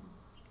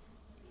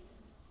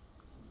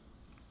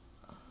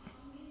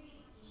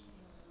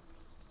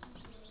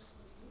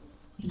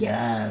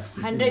 Yes.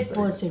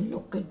 100%.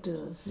 Look at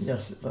this.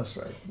 Yes, that's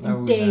right.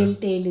 And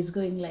tail is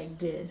going like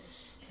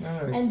this.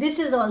 Yes. And this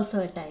is also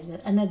a tiger,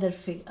 another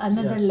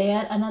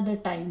layer, another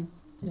time.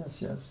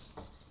 Yes, yes.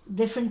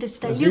 Different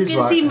style. But You this can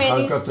one see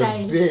many has got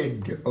styles. a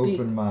big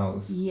open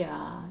mouth.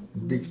 Yeah.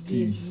 Big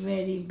teeth.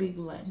 Very big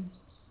one.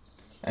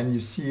 And you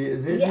see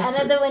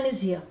Another one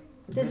is here.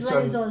 This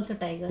one is also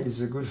tiger.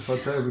 It's a good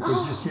photo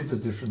because you see the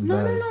different No,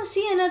 dyes. no.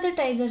 See another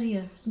tiger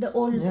here. The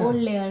old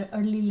layer,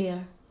 early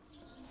layer.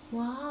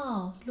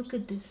 Wow, look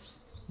at this.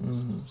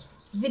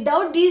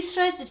 Without these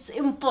stripes, it's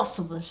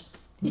impossible.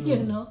 You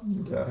know?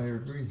 Yeah, I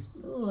agree.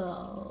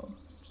 Wow.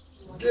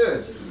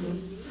 Good.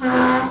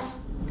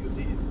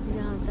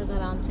 यहाँ तक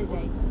आराम से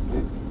जाएगा,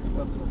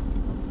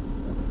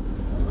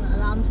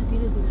 आराम से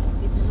धीरे धीरे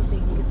चलो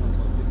देखेंगे तो।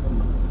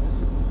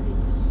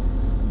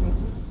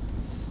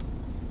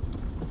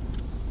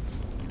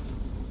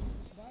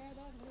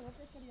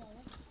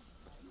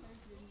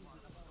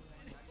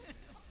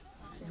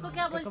 इसको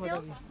क्या बोलते हो?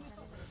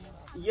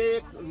 ये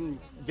एक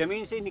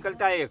जमीन से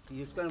निकलता है एक,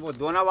 जिसका वो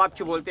दोना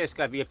बापची बोलते हैं,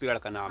 इसका भी ये पेड़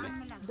का नाम है।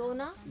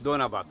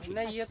 दोना बापची।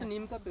 नहीं, ये तो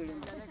नीम का पेड़ है।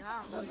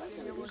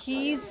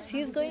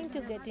 He's going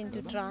to get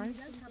into trance.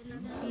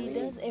 He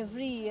does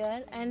every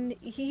year, and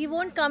he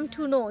won't come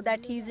to know that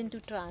he's into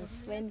trance.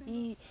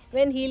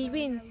 When he'll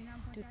be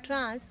into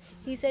trance,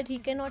 he said he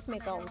cannot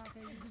make out,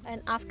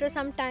 and after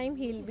some time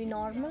he'll be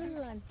normal,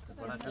 and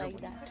it's like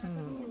that.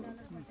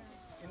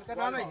 इनका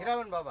नाम है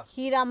हीरामन बाबा।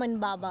 Hiraman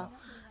Baba,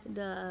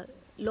 the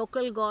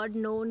local god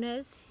known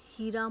as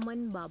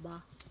Hiraman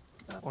Baba.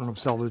 On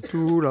observe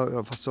tout,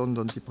 la façon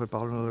dont ils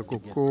préparent le noix de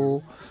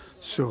coco,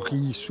 ce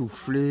riz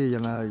soufflé, il y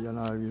en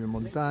a une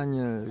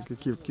montagne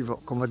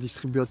qu'on va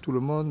distribuer à tout le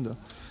monde,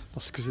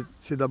 parce que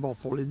c'est d'abord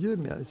pour les dieux,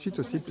 mais ensuite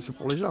aussi c'est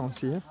pour les gens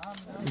aussi. Hein.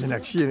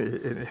 Meenakshi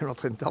est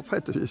notre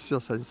interprète, bien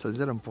sûr, sans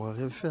elle on ne pourrait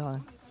rien faire.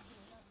 Hein.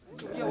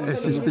 Elle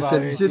s'est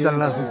spécialisée dans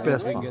la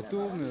rupestre.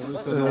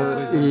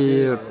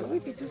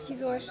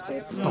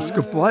 Parce que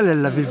pour elle,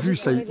 elle l'avait vu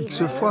ça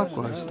X fois,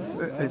 quoi.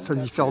 Sans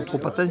y faire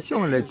trop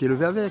attention, elle a été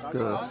élevée avec.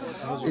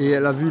 Et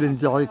elle a vu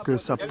l'intérêt que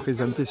ça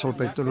présentait sur le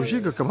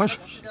peintologique, que moi je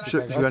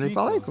lui en ai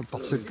parlé, quoi,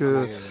 parce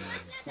que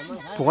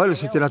pour elle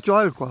c'était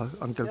naturel, quoi,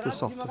 en quelque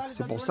sorte.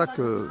 C'est pour ça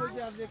que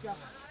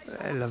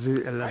elle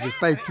n'avait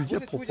pas étudié à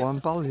proprement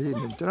parler.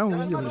 Maintenant,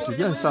 oui, on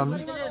l'étudie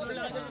ensemble.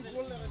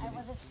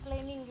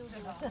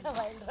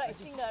 While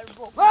writing our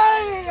book.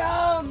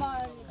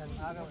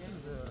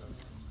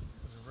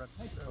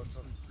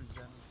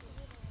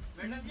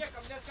 Madam ये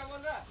कमलेश का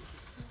बोल रहा है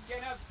कि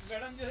ना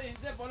madam जो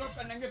इनसे बोलो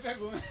नंगे पे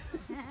घूमे।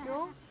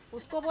 क्यों?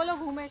 उसको बोलो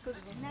घूमे कुछ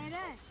नहीं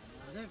रे।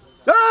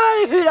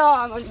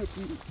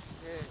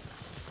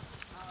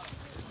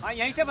 हाँ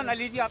यहीं से बना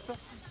लीजिए आप तो।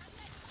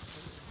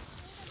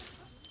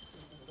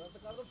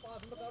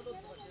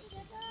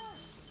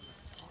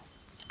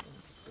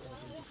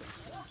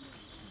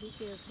 Be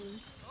careful.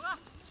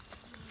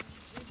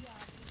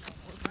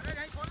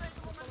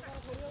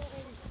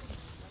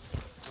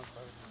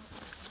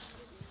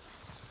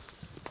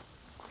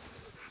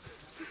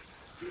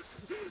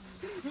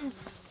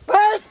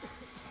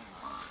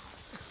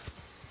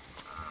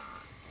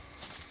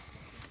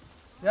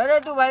 अरे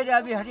तू भाई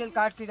अभी हरियल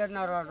काट के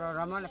करना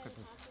रवाना कर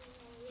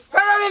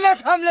अभी ले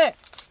थाम ले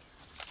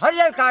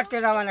हरियल काट के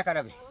रवाना कर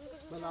अभी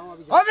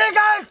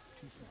काट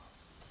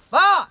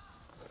वाह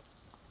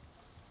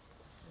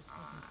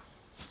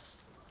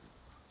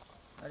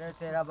अरे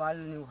तेरा बाल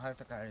नहीं उखाड़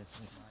सका रे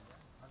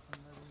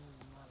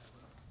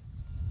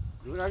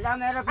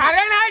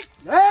अरे नहीं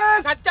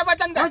सच्चा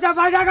वचन दे सच्चा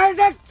बाजा कर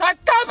दे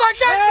सच्चा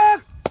वचन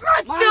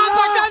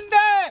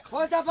दे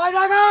सच्चा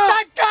बाजा कर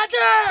सच्चा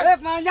दे एक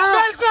मांझा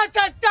बिल्कुल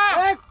सच्चा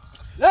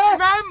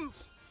मैम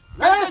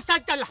बिल्कुल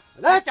सच्चा ला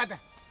सच्चा दे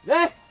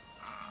ले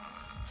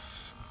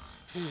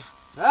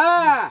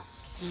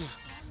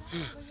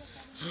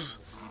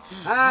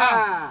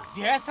हाँ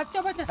ये सच्चा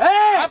वचन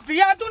अब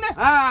दिया तूने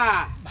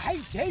भाई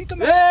यही तो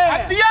मैं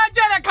अब दिया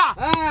जा रखा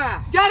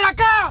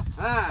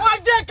और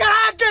ये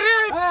कहा करे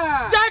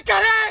क्या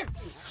करे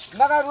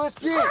मगर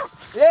उसकी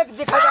एक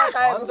दिखा जाता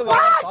है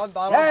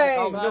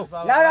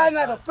नारायण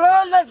मत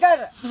क्रोध मत कर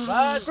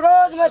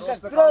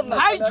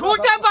भाई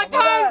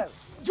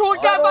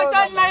झूठा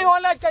वचन नहीं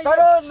होना चाहिए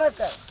क्रोध मत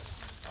कर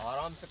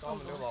आराम से काम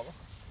लो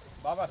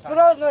बाबा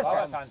क्रोध मत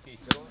कर शांति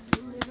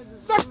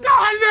तो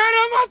काल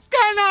मेरा मत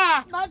कहना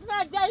बस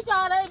मैं जय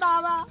चाह रही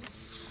बाबा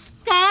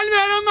काल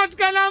मेरा मत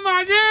कहना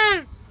माजी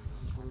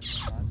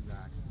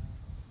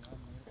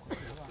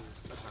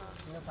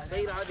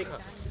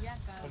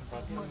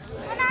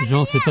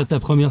Jean, c'est pas ta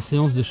première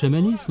séance de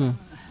chamanisme?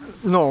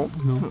 Non.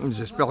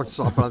 J'espère que ce ne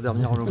sera pas la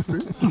dernière non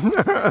plus.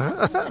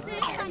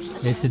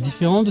 Et c'est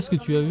différent de ce que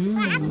tu as vu?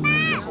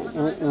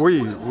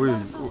 Oui.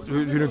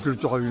 D'une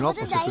culture à une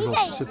autre,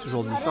 c'est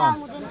toujours différent.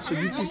 C'est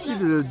difficile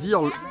de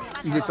dire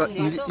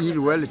il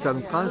ou elle est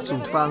en transe ou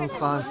pas en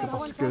transe,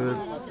 parce que,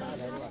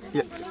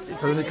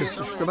 étant donné que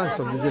justement ce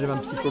sont des éléments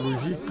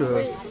psychologiques,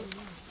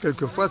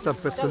 quelquefois ça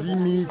peut être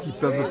limite, ils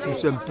peuvent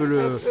pousser un peu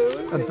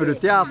le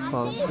théâtre.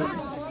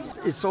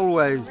 It's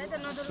always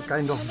a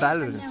kind of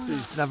balance.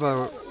 It's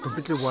never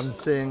completely one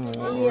thing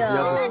or the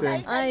other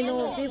thing. I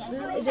know.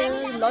 There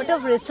are a lot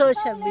of research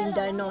have been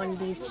done on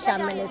these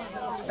shamanist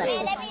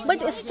practice.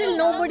 But still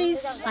nobody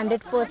is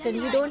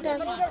 100%. We don't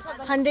have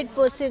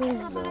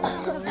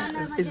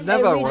 100%. It's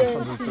never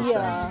evidence. 100%.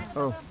 Yeah.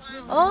 Oh.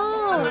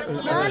 Oh,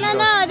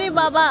 ना अरे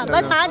बाबा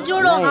बस हाथ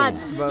जोड़ो हाथ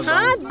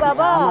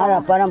बाबा हमारा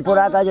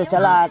परंपरा का जो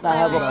चला आता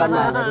है वो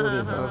करना जरूरी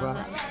है।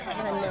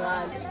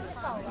 धन्यवाद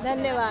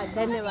धन्यवाद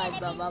धन्यवाद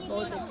बाबा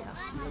बहुत अच्छा।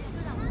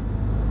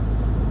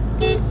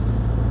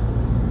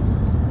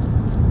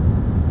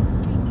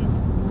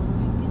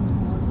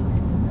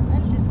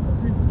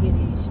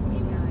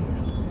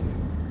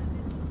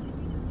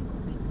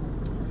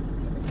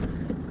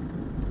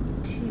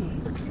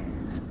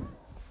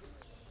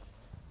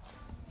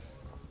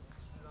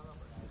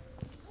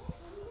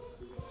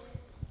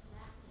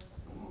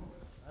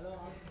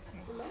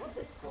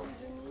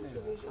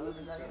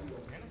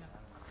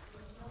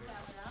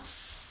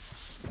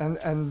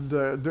 And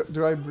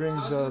do I bring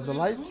the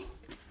light?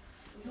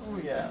 Oh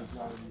yes.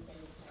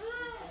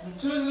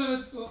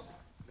 Let's go.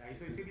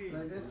 It's a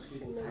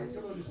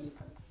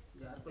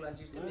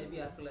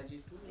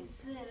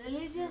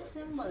religious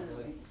symbol.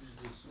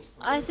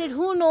 I said,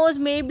 who knows,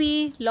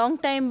 maybe long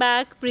time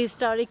back,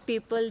 prehistoric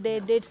people, they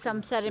did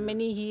some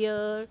ceremony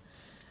here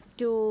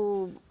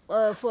to,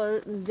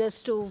 for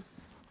just to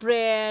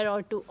prayer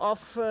or to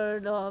offer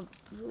the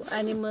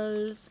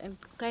animals and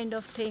kind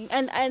of thing.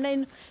 And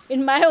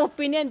in my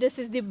opinion, this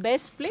is the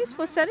best place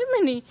for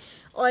ceremony.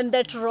 On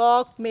that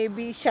rock,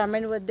 maybe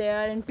shaman were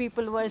there and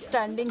people were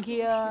standing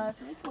here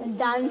and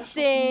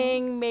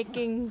dancing,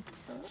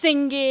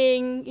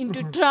 singing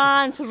into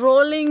trance,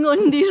 rolling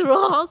on the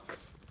rock.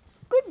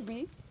 Could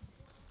be.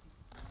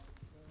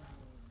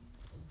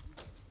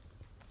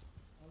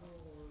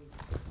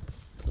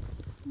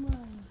 My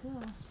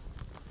God.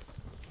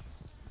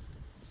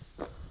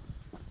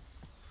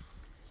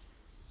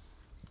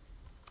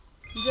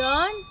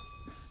 John,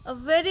 a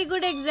very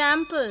good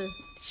example.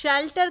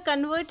 Shelter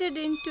converted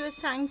into a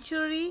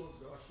sanctuary.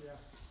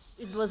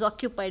 It was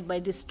occupied by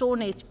the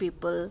Stone Age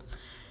people.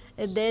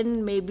 And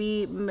then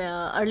maybe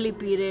early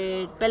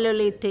period,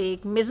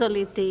 Paleolithic,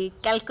 Mesolithic,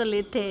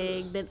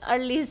 Chalcolithic, then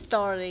early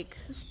historic,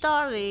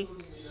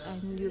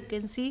 and you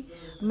can see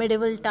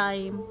medieval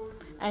time.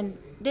 And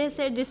they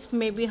said this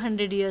maybe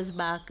 100 years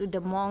back.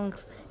 The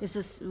monks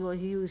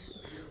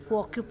who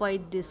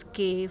occupied this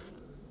cave.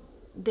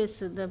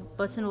 The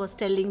person was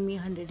telling me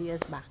 100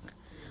 years back.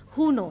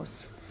 Who knows?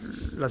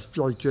 La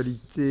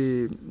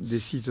spiritualité des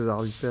sites d'art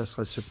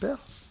rupestre se perd,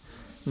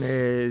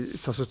 mais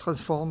ça se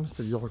transforme,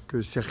 c'est-à-dire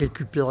que c'est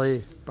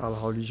récupéré par la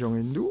religion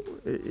hindoue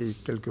et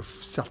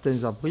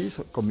certains abris,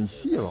 comme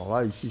ici, alors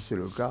là, ici c'est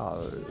le cas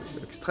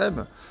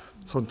extrême,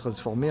 sont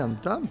transformés en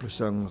temples.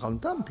 C'est un grand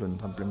temple, un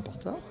temple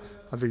important,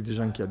 avec des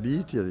gens qui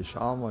habitent, il y a des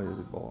chambres,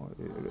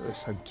 le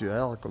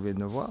sanctuaire qu'on vient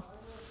de voir.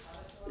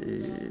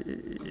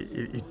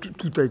 Et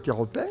tout a été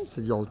repeint,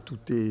 c'est-à-dire tout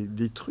est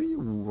détruit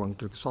ou en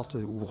quelque sorte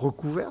ou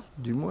recouvert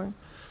du moins.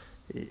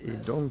 Et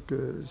donc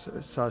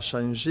ça a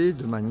changé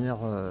de manière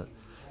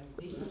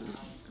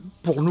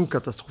pour nous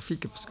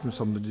catastrophique parce que nous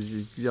sommes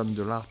des étudiants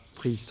de l'art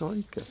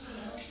préhistorique.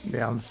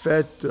 Mais en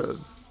fait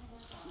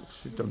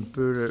c'est un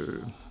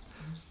peu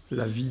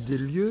la vie des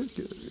lieux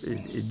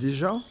et des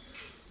gens.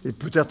 Et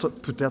peut-être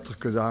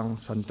que dans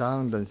 100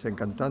 ans, dans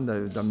 50 ans,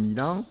 dans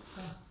 1000 ans,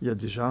 il y a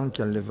des gens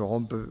qui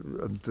enlèveront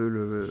un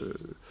peu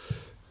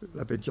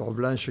la peinture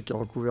blanche qui a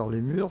recouvert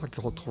les murs, qui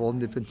retrouveront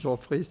des peintures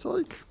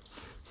préhistoriques.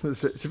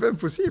 C'est pas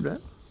impossible, hein?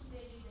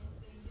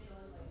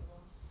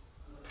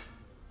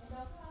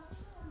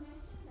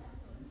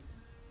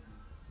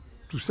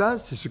 Tout ça,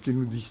 c'est ce qui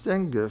nous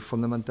distingue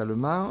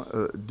fondamentalement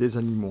des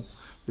animaux.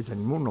 Les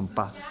animaux n'ont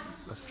pas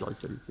la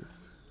spiritualité.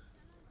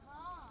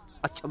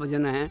 अच्छा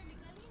भजन है,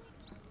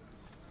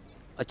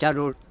 अच्छा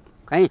road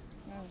कहीं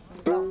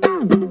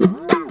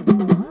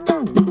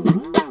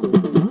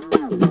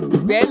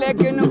पहले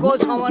किन को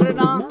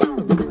संवरना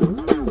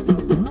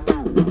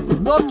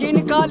तो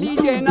किन का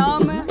लीजिए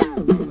नाम।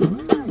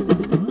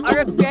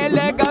 अरे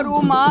पहले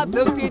गुरु मात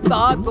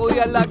पिता तो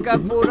अलग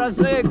पुरुष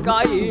का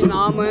ही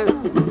नाम।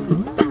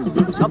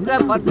 सबसे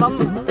प्रथम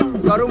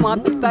गुरु मात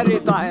पिता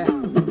रहता है।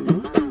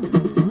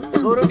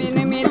 सुर भी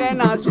नहीं मिले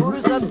ना सुर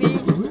सती,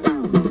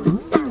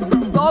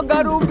 तो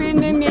गुरु भी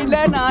नहीं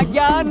मिले ना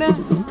ज्ञान।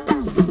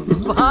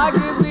 भाग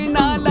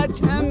बिना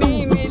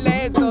लक्ष्मी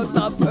मिले तो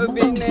तप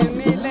भी नहीं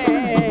मिले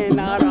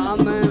ना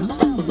राम।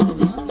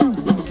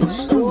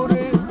 सूर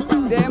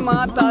दे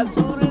माता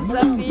सूर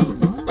सती,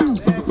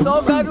 तो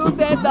गुरु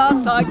दे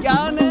दाता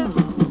ज्ञान।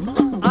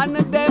 अन्न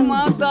दे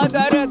माता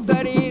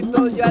धरतरी, तो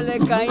जल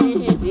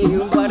कहीं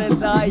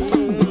बरसाई।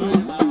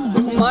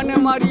 मन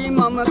मरी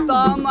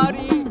ममता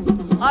मरी,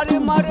 अरे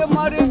मर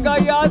मर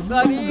गया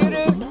शरीर।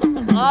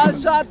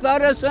 आशा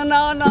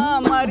तरसना ना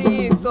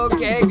मरी, तो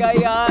कह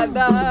गया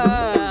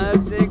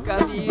दास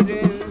कबीर।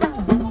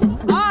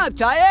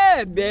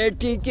 चाहे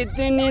बेटी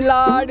कितनी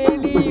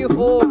लाडली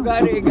हो,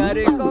 घर घर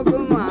को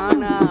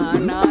घुमाना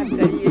ना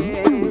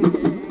चाहिए।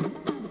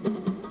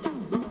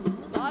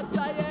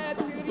 चाहे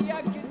तिरिया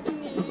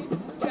कितनी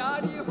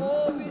प्यारी हो,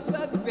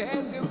 विशद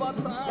भेद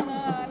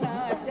बताना ना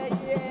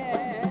चाहिए।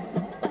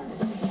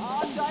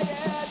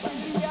 चाहे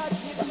तिरिया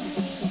कितनी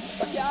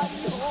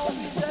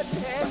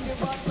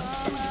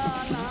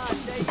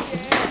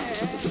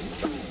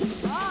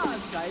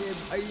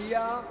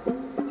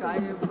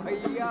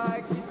भैया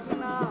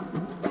कितना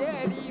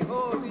देरी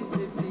हो इस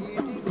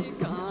पीठ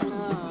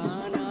दिखाना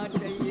ना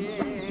चाहिए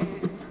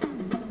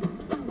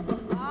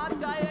आ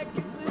जाए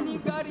कितनी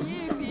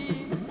गरीबी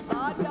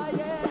आ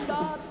जाए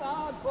दाता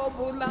को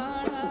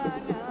बुलाना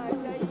ना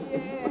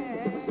चाहिए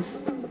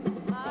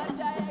आ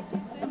जाए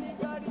कितनी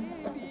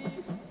गरीबी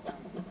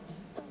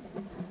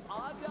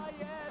आ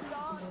जाए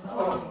दाता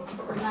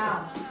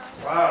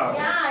Wow.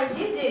 Yeah, I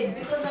did it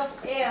because of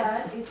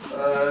air.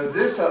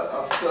 This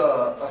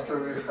after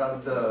we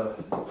had the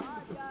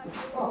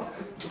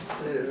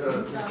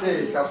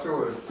cake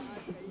afterwards.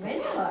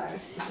 Whenever. It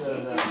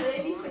is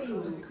ready for you.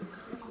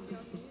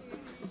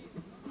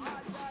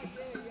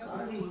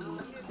 Sorry,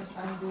 I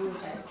can't do it,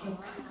 I think.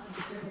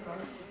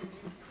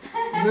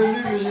 Menu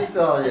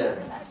végétarien.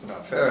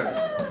 Non, faire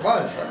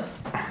mange.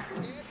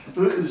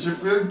 J'ai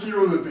pris 1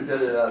 kilo depuis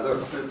qu'elle est là, donc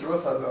tu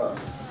vois, ça doit.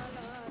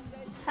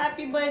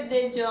 Happy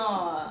birthday,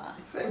 John.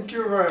 Thank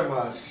you very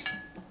much.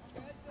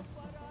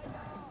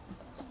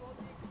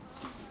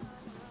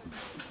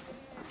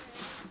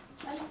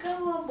 I'll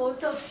cover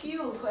both of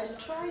you. I'll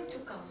try to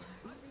cover.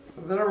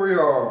 There we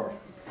are.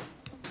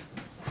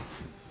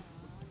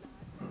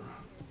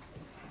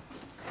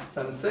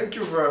 And thank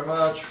you very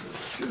much for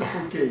this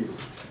beautiful cake.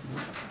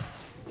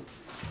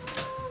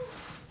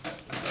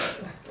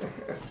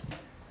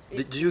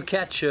 Did you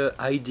catch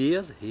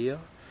ideas here?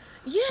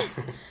 Yes,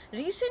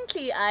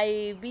 recently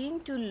I been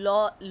to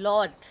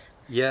Lord.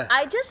 Yeah.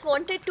 I just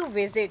wanted to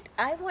visit.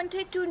 I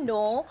wanted to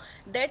know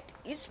that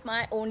is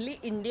my only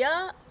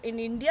India. In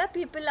India,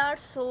 people are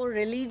so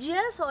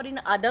religious, or in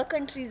other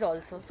countries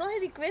also. So I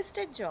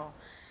requested John,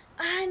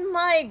 and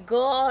my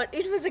God,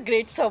 it was a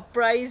great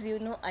surprise. You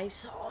know, I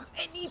saw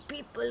many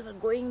people were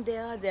going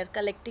there. They are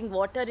collecting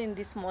water in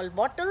these small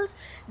bottles.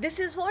 This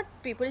is what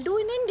people do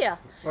in India.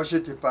 Moi,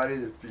 j'étais pas allé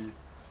depuis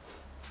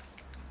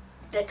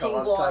Touching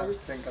 40 walls. ans,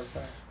 50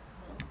 ans.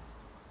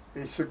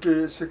 Et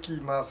ce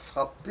qui m'a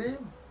frappé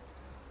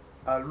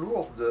à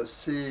Lourdes,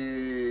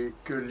 c'est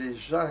que les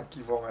gens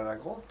qui vont à la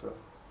grotte,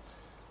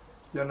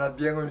 il y en a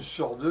bien 1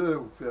 sur 2,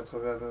 ou peut-être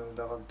même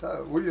davantage,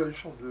 oui, 1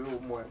 sur 2 au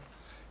moins,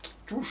 qui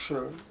touchent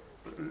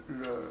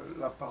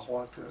la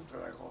paroi de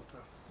la grotte.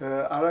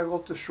 À la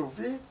grotte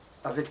Chauvet,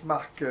 avec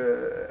Marc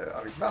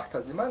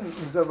quasiment,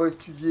 nous avons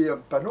étudié un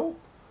panneau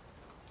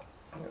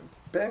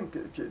peint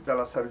qui est dans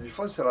la salle du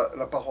fond, c'est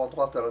la paroi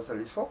droite à la salle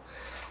du fond,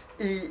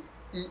 et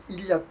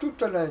il y a tout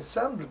un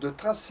ensemble de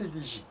tracés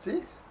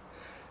digités,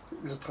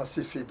 de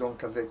tracés faits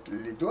donc avec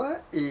les doigts,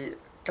 et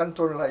quand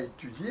on l'a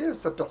étudié, on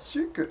s'est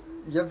aperçu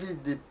qu'il y avait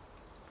des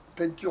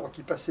peintures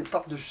qui passaient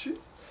par-dessus,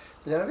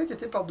 mais il y en avait qui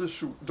étaient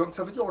par-dessous. Donc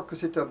ça veut dire que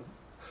c'est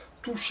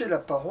toucher la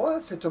paroi,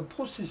 c'est un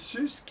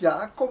processus qui a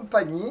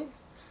accompagné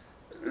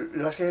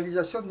la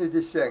réalisation des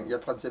dessins. Il y a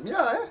 35 000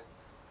 ans, hein.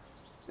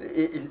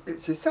 Et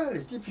c'est ça,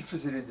 les types, ils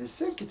faisaient les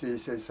dessins qui étaient des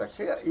dessins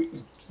sacrés, et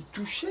ils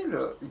touchaient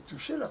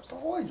la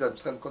paroi, ils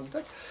entraient en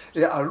contact.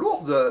 Et à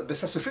Lourdes, ben,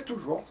 ça se fait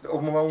toujours. Au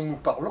moment où nous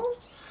parlons,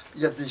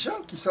 il y a des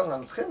gens qui sont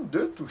en train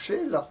de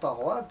toucher la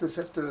paroi de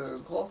cette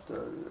grotte,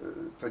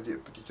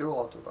 petite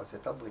grotte,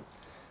 cet abri.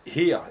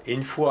 Here,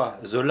 une fois,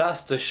 the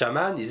last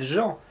shaman is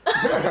Jean.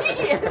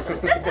 Yes.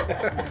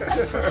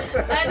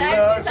 And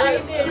I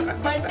decided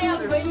Monday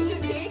I'm going to